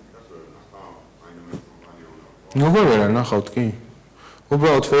 ნუღერა ნახავთ კი.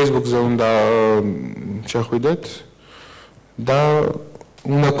 უბრალოდ Facebook-ზე უნდა შეხვიდეთ და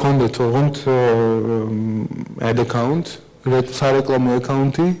უნდა გქონდეთ ოღონდ ad account, სარეკლამო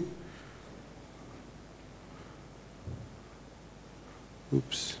account-ი.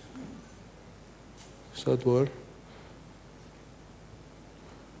 Oops. Sad word.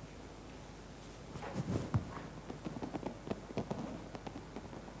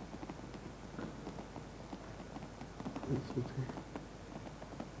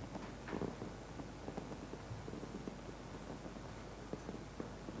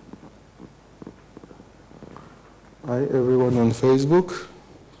 Hi everyone on Facebook.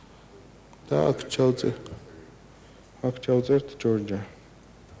 და აქ ჩავწერთ Georgia.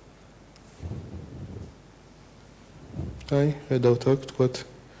 Hi, ხედავთ აქ თქვათ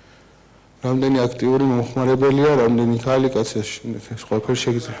რამდენი აქტიური მომხმარებელია, რამდენი ხალი კაცია, ყველაფერი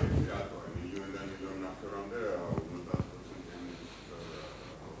შეგიძლია.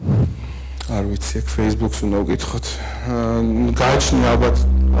 არ ვიცი, აქ Facebook-ს უნდა ვკითხოთ. გააჩნია ალბათ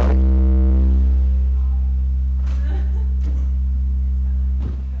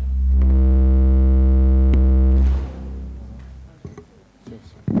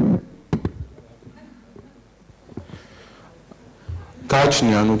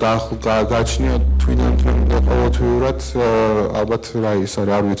გააჩნია, ანუ გააჩნია თვითონ ყოველთვიურად ალბათ რა ის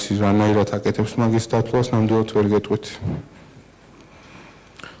არის, არ ვიცი რანაირად აკეთებს მაგის დათვლას, ნამდვილად ვერ გეტყვით.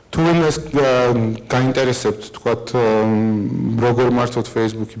 თუ ვინმეს გაინტერესებთ თქვათ როგორ მართოთ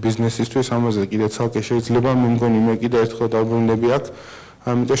Facebook-ი ბიზნესისთვის, ამაზე კიდე ცალკე შეიძლება, მე მგონი მე კიდე ერთხელ დავბრუნდები აქ.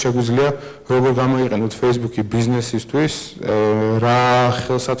 ამიტომ შეგვიძლია როგორ გამოიყენოთ Facebook-ი ბიზნესისთვის, რა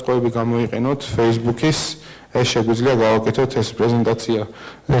ხელსაწყოები გამოიყენოთ Facebook-ის, ეს შეგვიძლია გავაკეთოთ ეს პრეზენტაცია.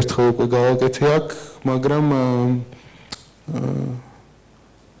 ერთხელ უკვე გავაკეთე აქ, მაგრამ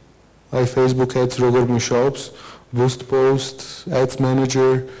აი Facebook ads როგორ მუშაობს, boost post, ads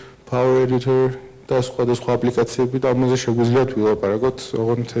manager, power editor და სხვადასხვა აპლიკაციები და ამაზე შეგვიძლია ვილაპარაკოთ,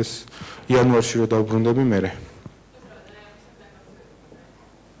 ოღონდ ეს იანვარში რო დავბრუნდები მერე.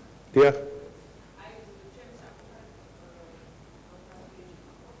 დიახ.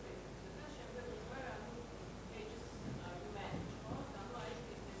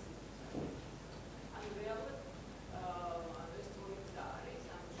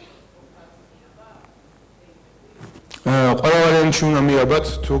 ყველა ვარიანტი უნდა მიაბათ,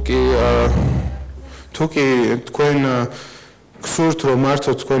 თუ კი თქვენ გსურთ რომ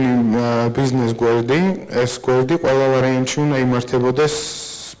მართოთ თქვენი ბიზნეს გვერდი, ეს გვერდი ყველა ვარიანტში უნდა იმართებოდეს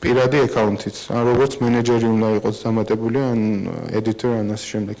პირადი აკაუნთით, ან როგორც მენეჯერი უნდა იყოს დამატებული, ან editor, ან ასე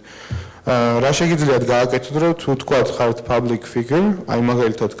შემდეგ. რა შეგიძლიათ გააკეთოთ, რომ თუ თქვათ ხართ public figure, აი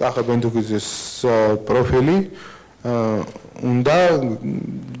მაგალითად კახა ბენდუგიძის პროფილი უნდა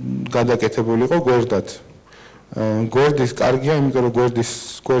გადაკეთებულიყო გვერდად. გვერდის კარგია, იმიტომ რომ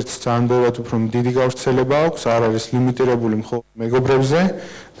გვერდს ძალიან ბევრად უფრო დიდი გავრცელება აქვს, არ არის ლიმიტირებული მხოლოდ მეგობრებზე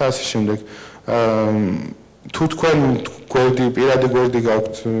და ასე შემდეგ. თუ თქვენ პირადი გვერდი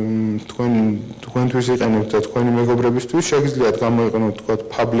გაქვთ, თქვენთვის იყენებთ და თქვენი მეგობრებისთვის, შეგიძლიათ გამოიყენოთ თქვათ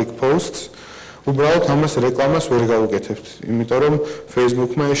public posts, უბრალოდ ამას რეკლამას ვერ გავუკეთებთ, იმიტომ რომ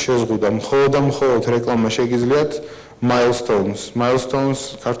Facebook-მა ეს შეზღუდა, მხოლოდ რეკლამა შეგიძლიათ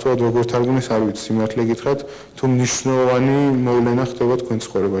milestones ქართულად როგორ თარგმნეს არ ვიცი, სიმართლე გითხრათ, თუ მნიშვნელოვანი მოვლენა ხდება თქვენ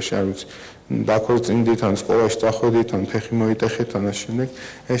ცხოვრებაში, არ ვიცი. დაქორწინდით, ან სკოლაში დახვედით, ან ფეხი მოიტეხეთ, ან ასე შემდეგ,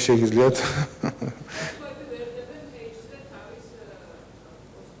 ეს შეგიძლიათ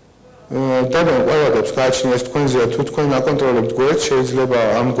და ყველადებს გააჩნიეს თქვენზეა, თუ თქვენ აკონტროლებთ გვერდს, შეიძლება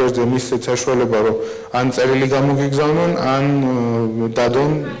ამ გვერდზე მისცეთ საშუალება, რომ ან წერილი გამოგიგზავნონ, ან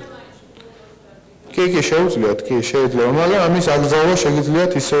დადონ. კი, შეიძლება, მაგრამ ამის აკრძალვა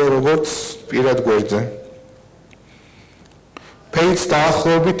შეგიძლიათ ისევე როგორც პირად გვერდზე. Page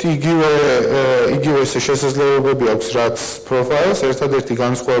დაახლოებით იგივე შესაძლებლობები აქვს, რაც პროფაილს, ერთადერთი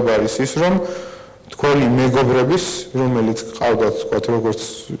განსხვავება არის ის, რომ თქვენი მეგობრების, რომელიც ყავდათ, თქვათ, როგორც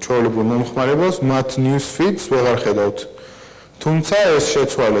ჩვეულებრივ მომხმარებელს, მათ news feeds ვეღარ ხედავთ. თუმცა ეს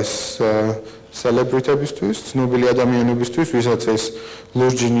შეცვალეს celebrity-ებისთვის, ცნობილი ადამიანებისთვის, ვისაც ეს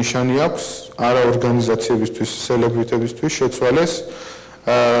ლურჯი ნიშანი აქვს, არა ორგანიზაციებისთვის, celebrity-ებისთვის შეცვალეს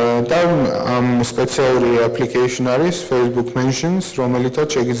და ამ სპეციალური application არის Facebook Mentions, რომელიცაც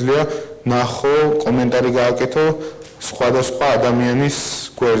შეგიძლია ნახო, კომენტარი გააკეთო სხვადასხვა ადამიანის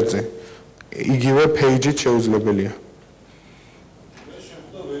გვერდზე. იგივე page-ით შეუძლებელია.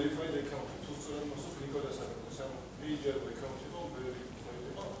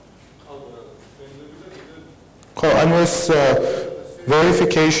 ხო, ანუ ეს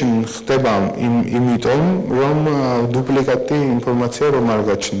verification ხდება იმიტომ, რომ დუპლიკატი ინფორმაცია რომ არ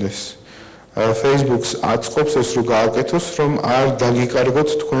გაჩნდეს. Facebook-ს აწყობს ეს რომ გააკეთოს, რომ არ დაგიკარგოთ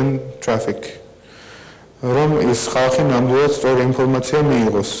თქვენ traffic. რომ ეს ხალხი ნამდვილად სწორი ინფორმაცია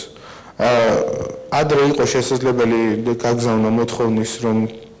მიიღოს. ადრე იყო შესაძლებელი გაგზავნა მოთხოვნის, რომ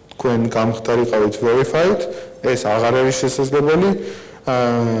თქვენ გამხდარიყავით verified, ეს აღარ არის შესაძლებელი.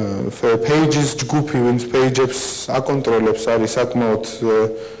 pages ჯგუფი, ვინც pages-ებს აკონტროლებს, არის საკმაოდ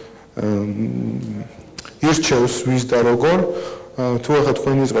ირჩევს ვის და როგორ. თუ ახლა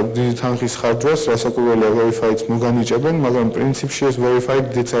თქვენ იწყებთ დიდი თანხის ხარჯვას, რასაკვირველია verified-ს მოგანიჭებენ, მაგრამ პრინციპში ეს verified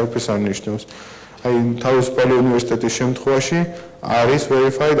დიდ არაფერს არ ნიშნავს. აი თავისუფალი უნივერსიტეტის შემთხვევაში არის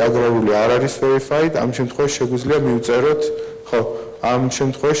verified, აგრარული არ არის verified, ამ შემთხვევაში შეგვიძლია მივწეროთ, ხო, ამ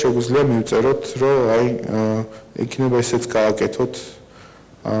შემთხვევაში შეგვიძლია მივწეროთ, რომ აი იქნება ესეც გააკეთოთ.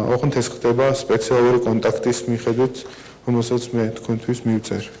 ოღონდ ეს ხდება სპეციალური კონტაქტის მიხედვით, რომელსაც მე თქვენთვის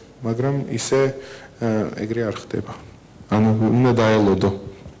მივწერ, მაგრამ ისე ეგრე არ ხდება. ანუ უნდა დაელოდო.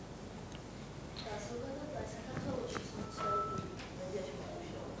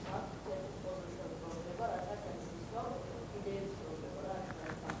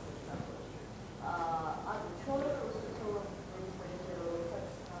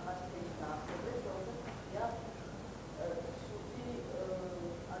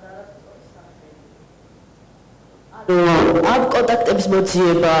 ამ კონტაქტების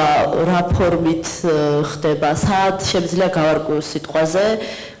მოძიება რა ფორმით ხდება? სად შემიძლია გავარკვიოს სიტყვაზე?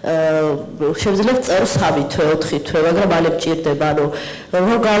 შემიძლია წერო 3 თვე, 4 თვე, მაგრამ მალე მჭირდება. ანუ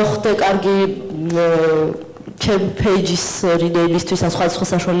რომ გავხდე კარგი ჩემ page-ის rename-ისთვის სხვადასხვა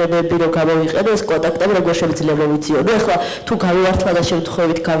საშუალებები რომ გამოვიყენო, ეს კონტაქტები როგორ შემიძლია მოვიძიო? ნუ ახლა თუ გავივართვა და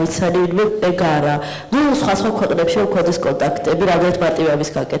შემთხვევით გავიცანი, ეგ არა. ნუ სხვა ქვეყნებში მქონდეს კონტაქტები, რაღაც მარტივების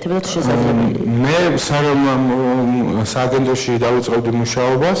გაკეთება თუ შესაძლებელი. მე სანამ სააგენტოში დავიწყებდი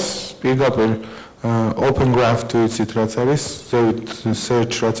მუშაობას, პირდაპირ Open Graph თუ იცით რაც არის, ზევით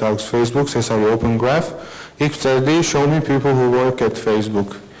search რაც აქვს Facebook-ს, ეს არის Open Graph. იქ წერდი show me people who work at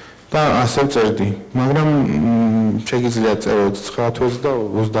Facebook. და ასე წერდი, მაგრამ შეგიძლია წეროთ 9 თვეც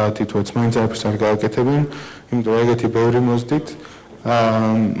და 30 თვეც, მაინც არაფერს არ გააკეთებენ, იმიტომ რომ ეგეთი ბევრი მოздით.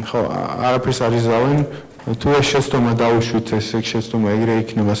 ხო, არაფერს არ იზავენ, თუ ეს შეცდომა დაუშვით, ეს შეცდომა ეგრე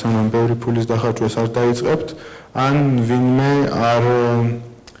იქნება, სანამ ბევრი ფულის დახარჯვას არ დაიწყებთ, ან ვინმე არ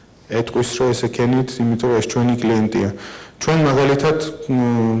ეტყვის, რომ ესე ქენით, იმიტომ რომ ეს ჩვენი კლიენტია. ჩვენ მაგალითად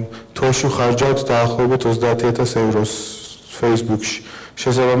თვეში ხარჯავთ დაახლოებით 30,000 ევროს Facebook-ში.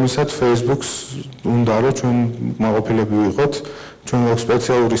 შესაბამისად Facebook-ს უნდა რომ ჩვენ მაყოფილები ვიყოთ, ჩვენ გვაქვს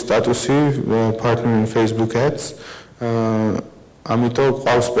სპეციალური სტატუსი partner in Facebook ads. ამიტომ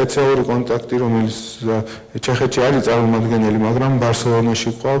ყავს სპეციალური კონტაქტი, რომელიც ჩეხეთში არის წარმომადგენელი, მაგრამ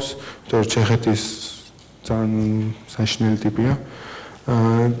ბარსელონაში ყავს, იმიტომ რომ ჩეხეთის ძალიან საშინელი ტიპია.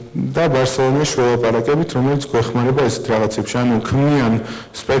 და ბარსელონაში ველაპარაკებით, რომელიც გვეხმარება ესეთ რაღაცებში. ანუ ქმნიან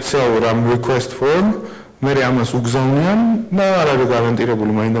სპეციალურ ამ request form, მე ამას უგზავნიან და არ არის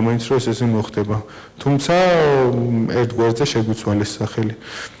გარანტირებული მაინდა-მაინც რომ ესე მოხდება. თუმცა ერთ გვერდზე შეგვიცვალეს სახელი.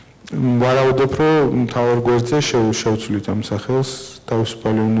 ვარაუდობ, რომ მთავარ გვერდზე შევცვლით ამ სახელს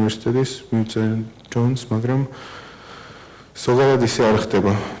თავისუფალი უნივერსიტეტის მივწერენ ჯონს, მაგრამ ზოგადად ისე არ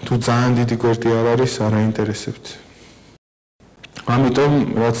ხდება. თუ ძალიან დიდი გვერდი არ არის, არ აინტერესებთ. ამიტომ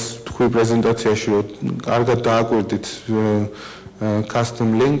რაც თქვი პრეზენტაციაში რომ კარგად დააკვირდით custom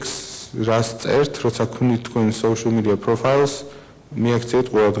links რას წერთ, როცა გქონით თქვენ social media profiles, მიაქციეთ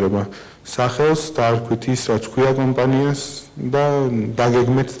ყურადღება სახელს, დაარქვით ის, რაც ქვია კომპანიას და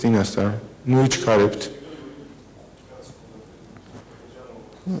დაგეგმეთ წინასწარ. მოიჩქარებთ.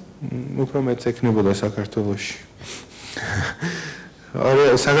 უფრო მეც ექნებოდა საქართველოში.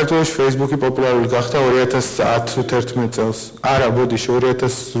 საქართველოში Facebook-ი პოპულარული გახდა 2010-11 წელს. არა, ბოდიში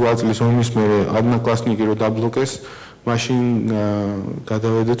 2008 წლის ომის მერე ადნაკლასნიკი რო დაბლოკეს, მაშინ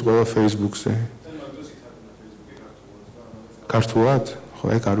გადავედით ყველა Facebook-ზე. ქართულად? ხო,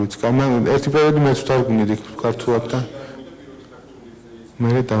 ეგ არ ვიცი. ერთი პერიოდი მეც ვთარგმნიდი ქართულად და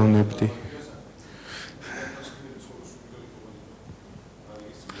მე დავნებდი.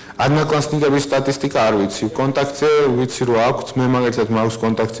 ადნაკლასნიკების სტატისტიკა არ ვიცი. კონტაქტზე ვიცი რომ აქვთ, მე მაგალითად მაქვს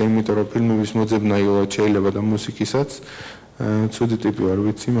კონტაქტზე, იმიტომ რომ ფილმების მოძებნა იულად შეიძლება და მუსიკისაც. ცუდი ტიპი არ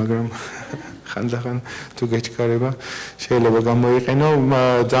ვიცი, მაგრამ ხანდახან თუ გეჩქარება შეიძლება გამოიყენო.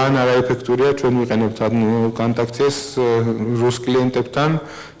 ძალიან არაეფექტურია, ჩვენ ვიყენებთ კონტაქტს რუს კლიენტებთან,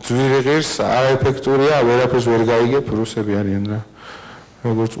 ძვირი ღირს, არაეფექტურია, ვერაფერს ვერ გაიგებ, რუსები არიან რა.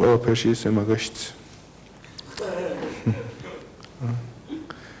 როგორც ყველაფერში ისე მაგაშიც.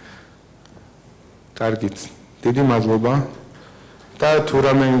 კარგით, დიდი მადლობა და თუ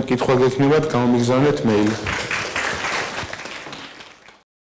რამე კითხვა გექნებათ, გამომიგზავნეთ მეილი.